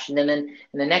big passion. And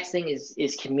the next thing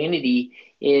is community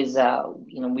is,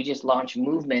 we just launched a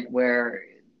movement where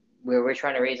we're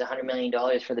trying to raise $100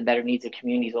 million for the better needs of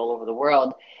communities all over the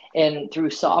world. And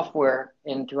through software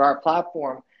and through our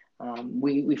platform,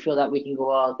 we feel that we can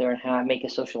go out there and make a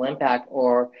social impact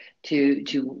or to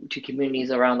communities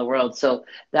around the world. So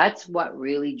that's what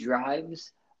really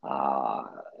drives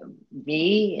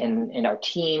me and our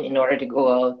team in order to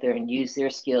go out there and use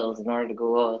their skills in order to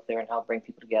go out there and help bring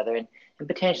people together and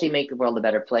potentially make the world a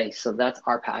better place. So that's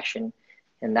our passion.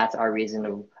 and that's our reason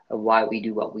of why we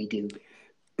do what we do.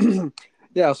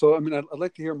 Yeah, so I mean, I'd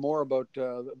like to hear more about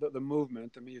the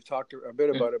movement. I mean, you've talked a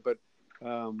bit about it, but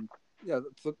yeah,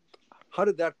 so how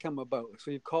did that come about?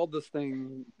 So you've called this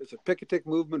thing, is it Picketic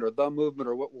movement or the movement,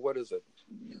 or what is it?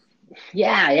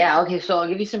 Yeah. Okay, so I'll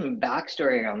give you some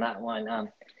backstory on that one.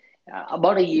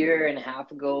 About a year and a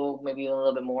half ago, maybe a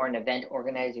little bit more, an event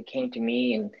organizer came to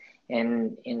me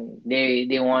and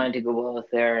they wanted to go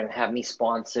out there and have me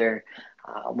sponsor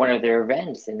one of their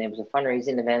events, and it was a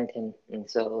fundraising event, and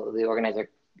so the organizer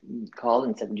called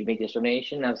and said, "Would you make this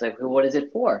donation?" And I was like, "Well, what is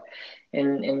it for?"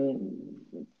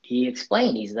 And he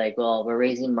explained. He's like, "Well, we're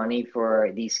raising money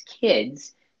for these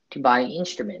kids to buy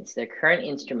instruments. Their current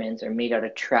instruments are made out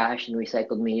of trash and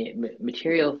recycled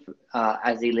material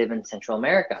as they live in Central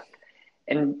America."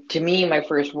 And to me, in my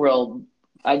first world,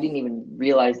 I didn't even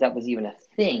realize that was even a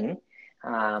thing.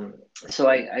 So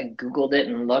I Googled it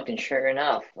and looked, and sure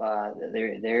enough,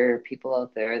 there are people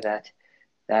out there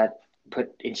that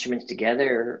put instruments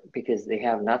together because they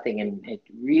have nothing, and it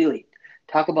really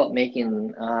talk about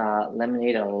making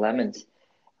lemonade out of lemons.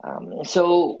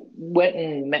 So went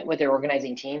and met with their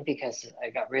organizing team because I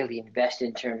got really invested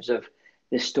in terms of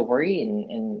the story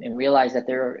and realized that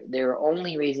they're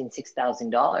only raising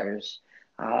 $6,000.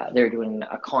 They're doing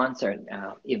a concert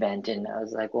event, and I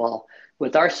was like, well,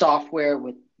 with our software,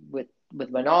 with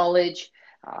my knowledge,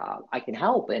 I can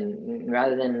help. And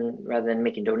rather than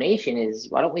making donation, is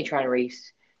why don't we try and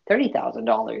raise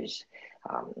 $30,000?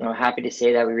 I'm happy to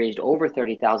say that we raised over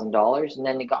 $30,000, and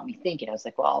then it got me thinking. I was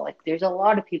like, well, like there's a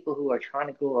lot of people who are trying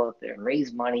to go out there and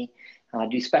raise money,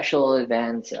 do special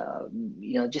events,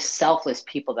 just selfless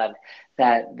people that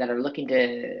are looking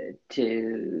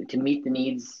to meet the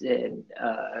needs,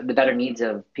 the better needs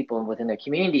of people within their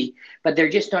community, but they're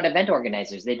just not event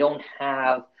organizers. They don't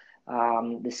have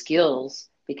the skills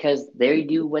because they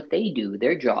do what they do,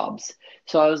 their jobs.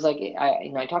 So I was like,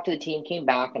 I talked to the team, came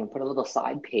back and put a little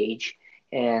side page,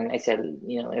 and I said,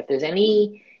 if there's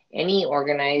any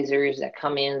organizers that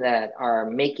come in that are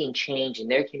making change in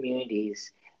their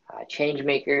communities, change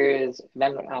makers,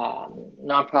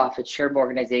 nonprofits, charitable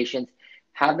organizations,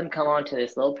 have them come onto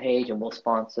this little page, and we'll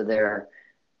sponsor their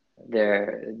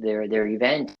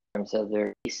event in terms of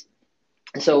their.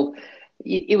 So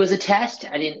it was a test.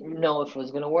 I didn't know if it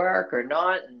was going to work or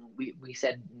not. And we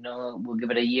said, no, we'll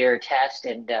give it a year test.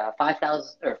 And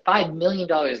 $5 million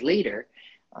later,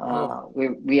 we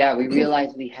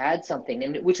realized we had something,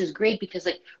 and which is great because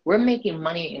like we're making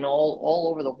money in all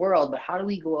over the world. But how do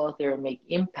we go out there and make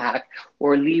impact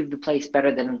or leave the place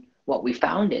better than what we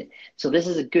found it? So this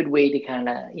is a good way to kind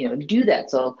of do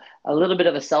that. So a little bit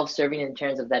of a self-serving in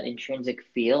terms of that intrinsic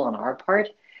feel on our part.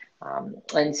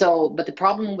 But the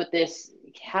problem with this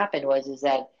happened is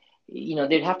that,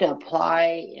 they'd have to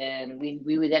apply, and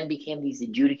we would then became these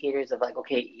adjudicators of like,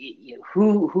 okay,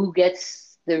 who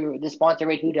gets the sponsor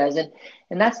rate, who doesn't,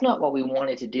 and that's not what we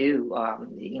wanted to do.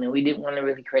 We didn't want to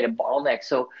really create a bottleneck.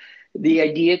 So the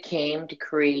idea came to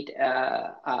create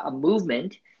a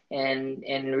movement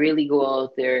and really go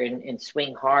out there and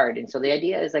swing hard. And so the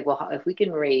idea is like, well, if we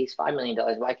can raise $5 million,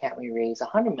 why can't we raise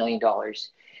 $100 million?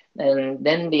 And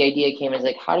then the idea came as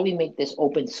like, how do we make this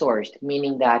open sourced,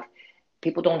 meaning that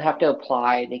people don't have to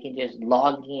apply, they can just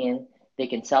log in, they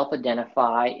can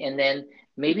self-identify, and then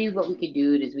maybe what we could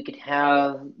do is we could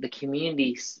have the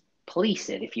community police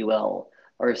it, if you will,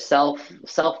 or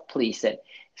self-police it.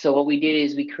 So what we did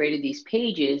is we created these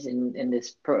pages in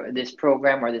this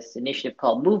program or this initiative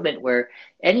called Movement, where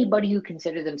anybody who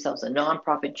considers themselves a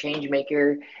nonprofit change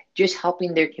maker, just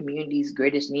helping their community's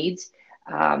greatest needs,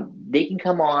 they can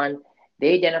come on,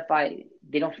 they identify,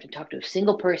 they don't have to talk to a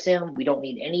single person. We don't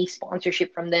need any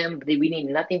sponsorship from them. We need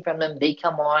nothing from them. They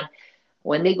come on.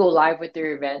 When they go live with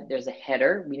their event, there's a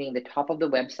header, meaning the top of the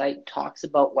website talks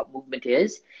about what Movement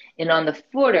is. And on the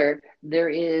footer, there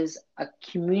is a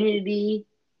community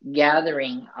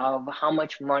gathering of how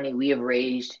much money we have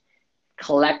raised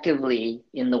collectively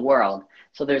in the world.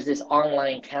 So there's this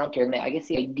online counter, and I guess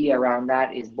the idea around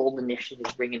that is bold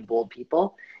initiatives bring in bold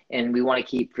people, and we want to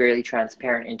keep fairly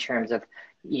transparent in terms of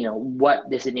what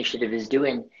this initiative is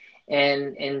doing,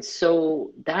 and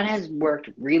so that has worked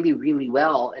really, really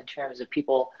well in terms of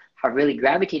people have really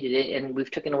gravitated it, and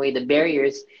we've taken away the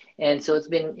barriers, and so it's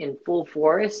been in full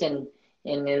force, and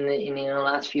in the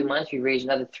last few months we raised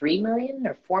another 3 million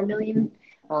or 4 million.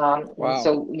 Wow. And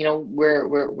so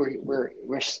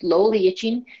we're slowly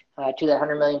itching to the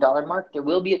 $100 million mark. There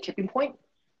will be a tipping point.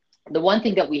 The one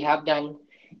thing that we have done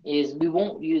is we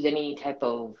won't use any type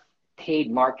of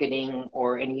paid marketing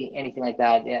or anything like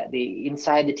that. The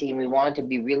inside the team, we want it to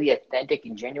be really authentic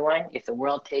and genuine. If the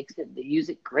world takes it, they use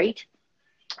it, great.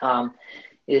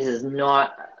 This is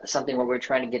not something where we're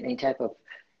trying to get any type of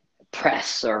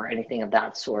press or anything of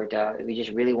that sort. We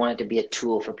just really want it to be a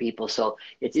tool for people. So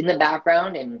it's in the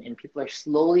background, and people are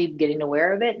slowly getting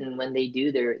aware of it. And when they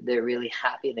do, they're really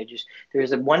happy. And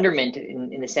there's a wonderment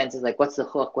in the sense of like, what's the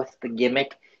hook? What's the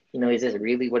gimmick? Is this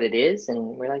really what it is?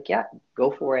 And we're like, yeah,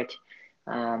 go for it.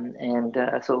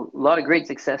 So a lot of great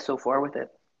success so far with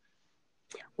it.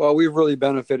 Well, we've really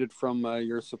benefited from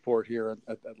your support here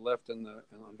at Lyft on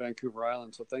Vancouver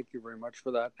Island. So thank you very much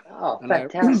for that. Oh,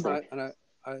 fantastic.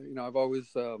 I've always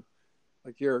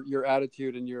like your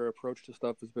attitude and your approach to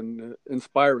stuff has been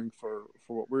inspiring for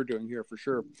what we're doing here for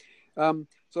sure.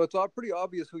 So it's all pretty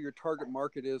obvious who your target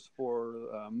market is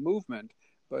for movement,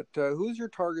 but who's your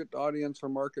target audience or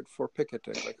market for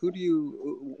Picketic? Like, who do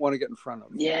you want to get in front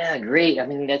of? Yeah, great. I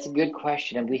mean, that's a good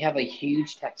question. And we have a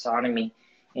huge taxonomy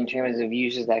in terms of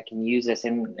users that can use this,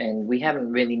 and we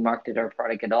haven't really marketed our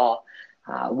product at all.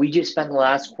 We just spent the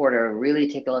last quarter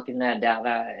really take a look at that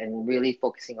data and really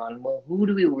focusing on, well, who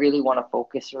do we really want to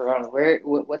focus around?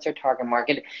 What's our target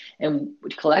market, and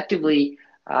collectively,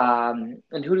 and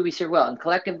who do we serve well? And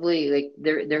collectively, like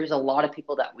there's a lot of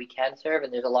people that we can serve,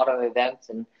 and there's a lot of events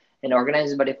and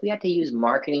organizers. But if we had to use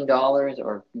marketing dollars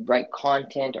or write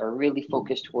content or really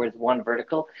focus towards one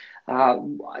vertical,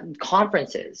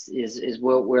 conferences is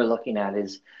what we're looking at.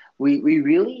 Is we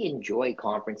really enjoy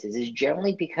conferences. Is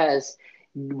generally because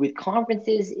with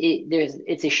conferences,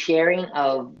 it's a sharing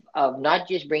of not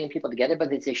just bringing people together,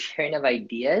 but it's a sharing of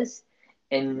ideas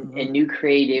and new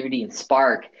creativity and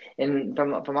spark. And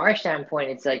from our standpoint,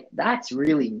 it's like that's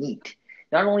really neat.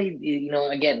 Not only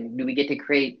again do we get to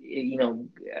create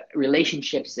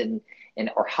relationships and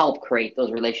or help create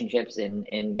those relationships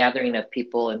and gathering of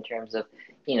people in terms of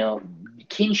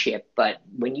kinship, but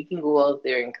when you can go out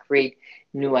there and create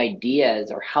new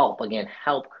ideas or help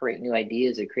create new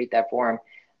ideas or create that forum,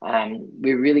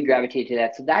 we really gravitate to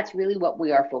that. So that's really what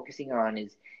we are focusing on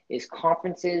is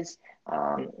conferences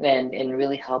and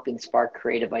really helping spark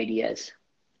creative ideas.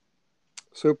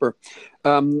 Super.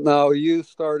 Now you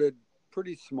started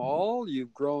pretty small.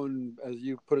 You've grown, as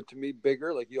you put it to me,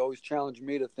 bigger. Like you always challenge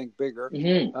me to think bigger.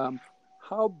 Mm-hmm.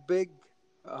 How big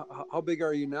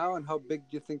are you now, and how big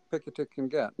do you think Picketic can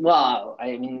get? Well,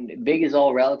 I mean, big is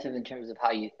all relative in terms of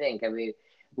how you think. I mean,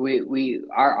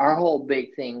 our whole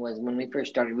big thing was when we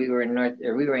first started, we were in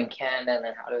Canada, and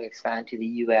then how to expand to the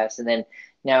US, and then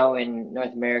now in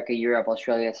North America, Europe,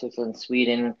 Australia, Switzerland,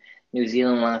 Sweden, New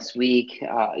Zealand last week.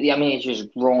 I mean, it's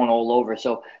just growing all over.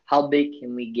 So how big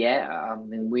can we get?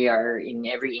 And we are in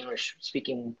every English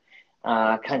speaking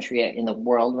country in the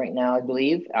world right now, I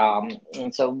believe.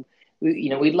 And so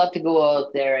we'd love to go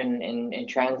out there and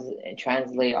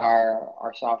translate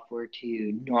our software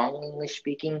to non-English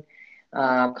speaking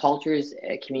cultures,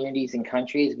 communities, and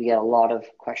countries. We get a lot of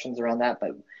questions around that,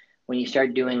 but when you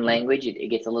start doing language, it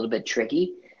gets a little bit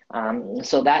tricky.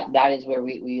 So that is where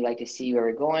we like to see where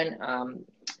we're going.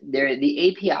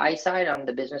 The API side on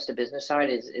the business to business side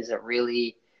is a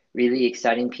really, really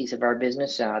exciting piece of our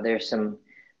business. There's some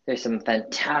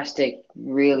fantastic,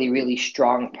 really, really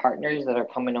strong partners that are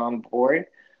coming on board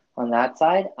on that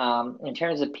side. In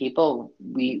terms of people,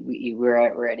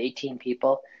 we're at 18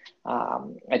 people.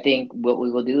 I think what we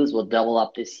will do is we'll double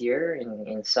up this year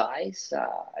in size.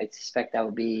 I suspect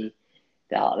that'll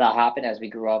happen as we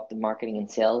grow up the marketing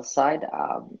and sales side.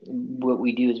 What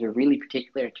we do is we're really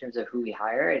particular in terms of who we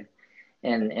hire,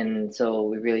 and so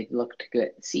we really look to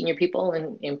get senior people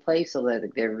in place so that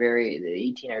the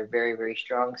 18 are very, very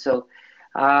strong. So,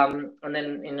 and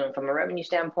then from a revenue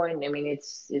standpoint, I mean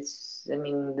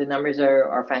the numbers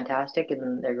are fantastic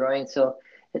and they're growing. So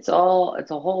it's a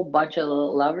whole bunch of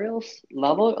levers.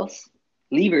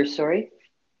 Sorry.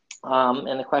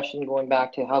 And the question going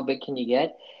back to how big can you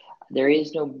get?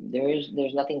 There's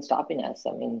nothing stopping us.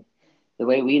 I mean, the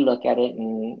way we look at it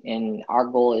and our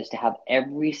goal is to have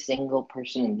every single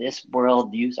person in this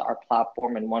world use our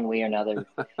platform in one way or another,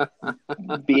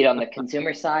 be it on the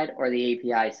consumer side or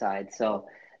the API side. So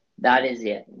that is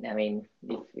it. I mean,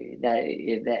 that's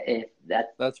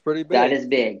pretty big. That is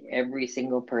big. Every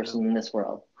single person in this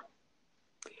world.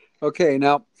 Okay.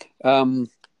 Now, so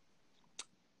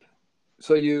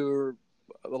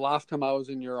the last time I was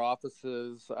in your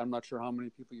offices, I'm not sure how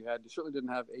many people you had. You certainly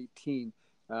didn't have 18.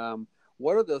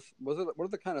 What are the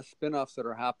kind of spin-offs that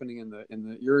are happening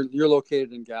you're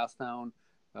located in Gastown.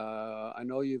 I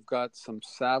know you've got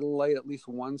at least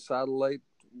one satellite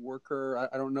worker.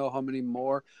 I don't know how many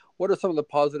more. What are some of the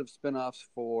positive spin-offs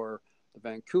for the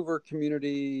Vancouver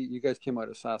community? You guys came out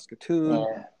of Saskatoon.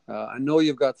 Yeah. I know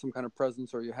you've got some kind of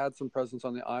presence, or you had some presence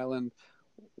on the island.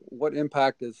 what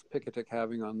impact is Picketic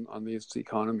having on these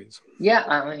economies? Yeah,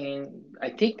 I mean, I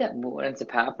think that what ends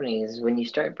up happening is when you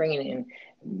start bringing in,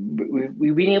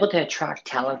 we've been able to attract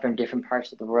talent from different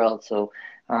parts of the world. So,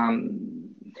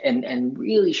 and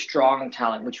really strong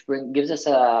talent, which gives us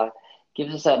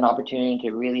an opportunity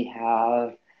to really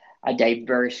have a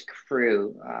diverse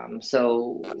crew.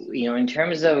 So, in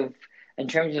terms of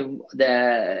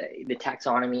the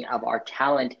taxonomy of our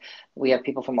talent, we have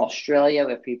people from Australia,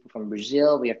 we have people from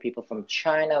Brazil, we have people from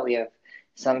China, we have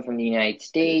some from the United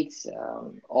States,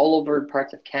 all over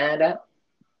parts of Canada,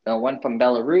 one from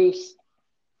Belarus.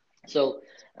 So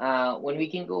when we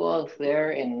can go out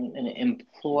there and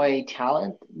employ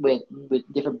talent with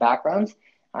different backgrounds,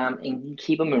 and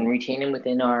keep them and retain them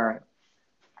within our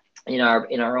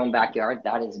own backyard,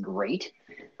 that is great.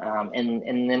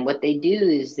 And then what they do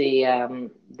is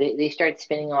they start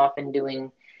spinning off and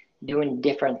doing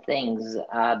different things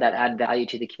that add value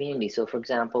to the community. So, for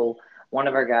example, one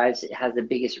of our guys has the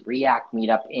biggest React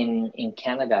meetup in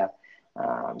Canada.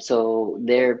 So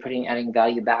they're adding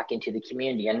value back into the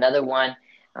community. Another one,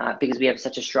 because we have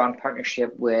such a strong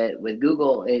partnership with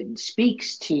Google, it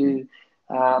speaks to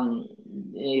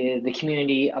the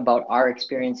community about our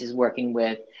experiences working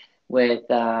with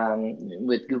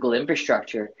Google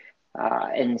infrastructure.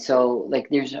 And so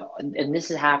and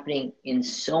this is happening in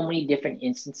so many different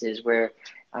instances where,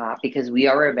 because we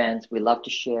are events, we love to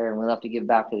share and we love to give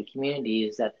back to the community,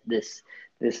 is that this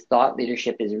thought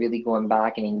leadership is really going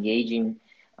back and engaging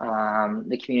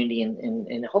the community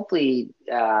and hopefully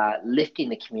lifting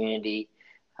the community,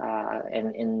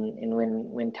 and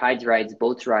when tides rise,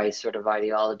 boats rise sort of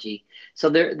ideology. So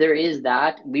there is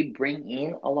that. We bring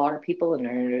in a lot of people in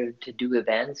order to do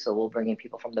events. So we'll bring in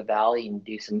people from the Valley and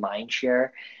do some mind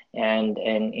share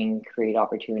and create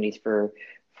opportunities for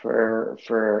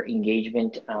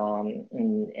engagement,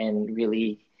 and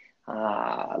really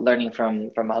learning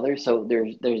from others. So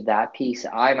there's that piece.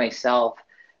 I myself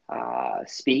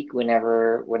speak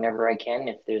whenever I can,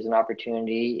 if there's an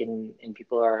opportunity and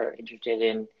people are interested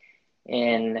in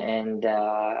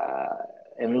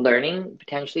learning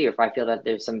potentially, or if I feel that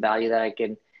there's some value that I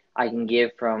can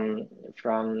give from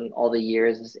all the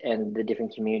years and the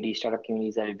different startup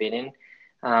communities that I've been in.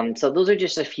 So those are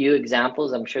just a few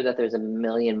examples. I'm sure that there's a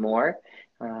million more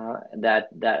that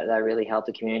really help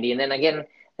the community. And then again,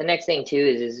 the next thing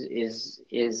too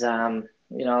is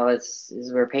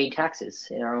we're paying taxes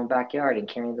in our own backyard and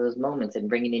carrying those moments and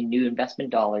bringing in new investment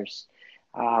dollars,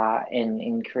 and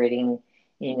in creating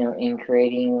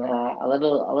a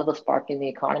little spark in the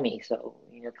economy. So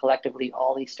collectively,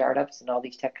 all these startups and all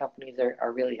these tech companies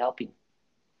are really helping.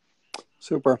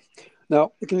 Super.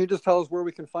 Now, can you just tell us where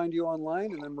we can find you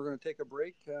online, and then we're going to take a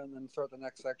break and then start the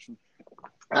next section?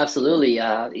 Absolutely.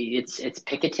 It's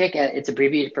Picketic. It's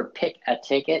abbreviated for Pick a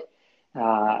Ticket.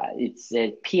 It's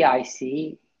at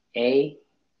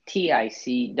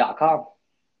PICATIC.com.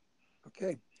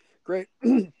 Okay, great.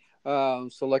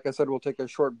 So like I said, we'll take a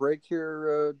short break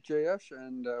here, Jayesh,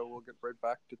 and we'll get right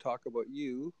back to talk about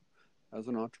you as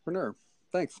an entrepreneur.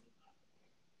 Thanks.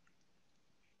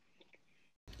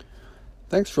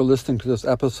 Thanks for listening to this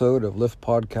episode of Lift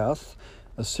Podcasts,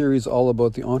 a series all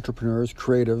about the entrepreneurs,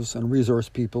 creatives, and resource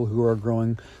people who are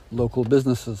growing local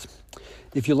businesses.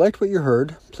 If you liked what you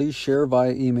heard, please share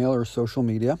via email or social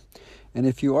media. And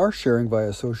if you are sharing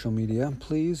via social media,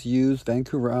 please use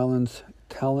Vancouver Island's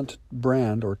talent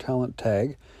brand or talent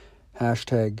tag,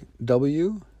 hashtag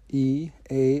WEAREVANISL.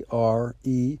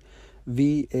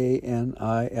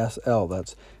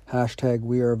 That's hashtag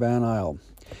We Are Van Isle.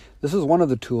 This is one of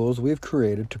the tools we've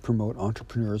created to promote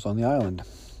entrepreneurs on the island.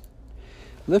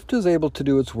 Lift is able to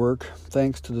do its work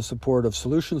thanks to the support of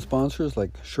solution sponsors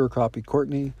like SureCopy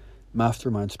Courtney,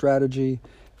 Mastermind Strategy,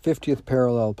 50th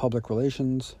Parallel Public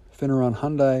Relations, Finneron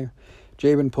Hyundai,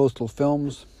 Jabin Postal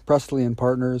Films, Presley and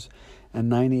Partners,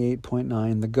 and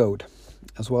 98.9 The Goat,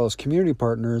 as well as community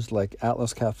partners like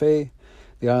Atlas Cafe,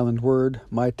 The Island Word,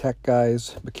 My Tech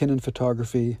Guys, McKinnon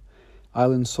Photography,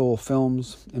 Island Soul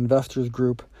Films, Investors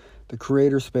Group, The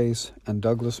Creator Space, and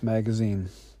Douglas Magazine.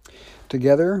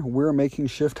 Together, we're making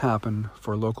shift happen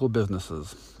for local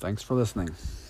businesses. Thanks for listening.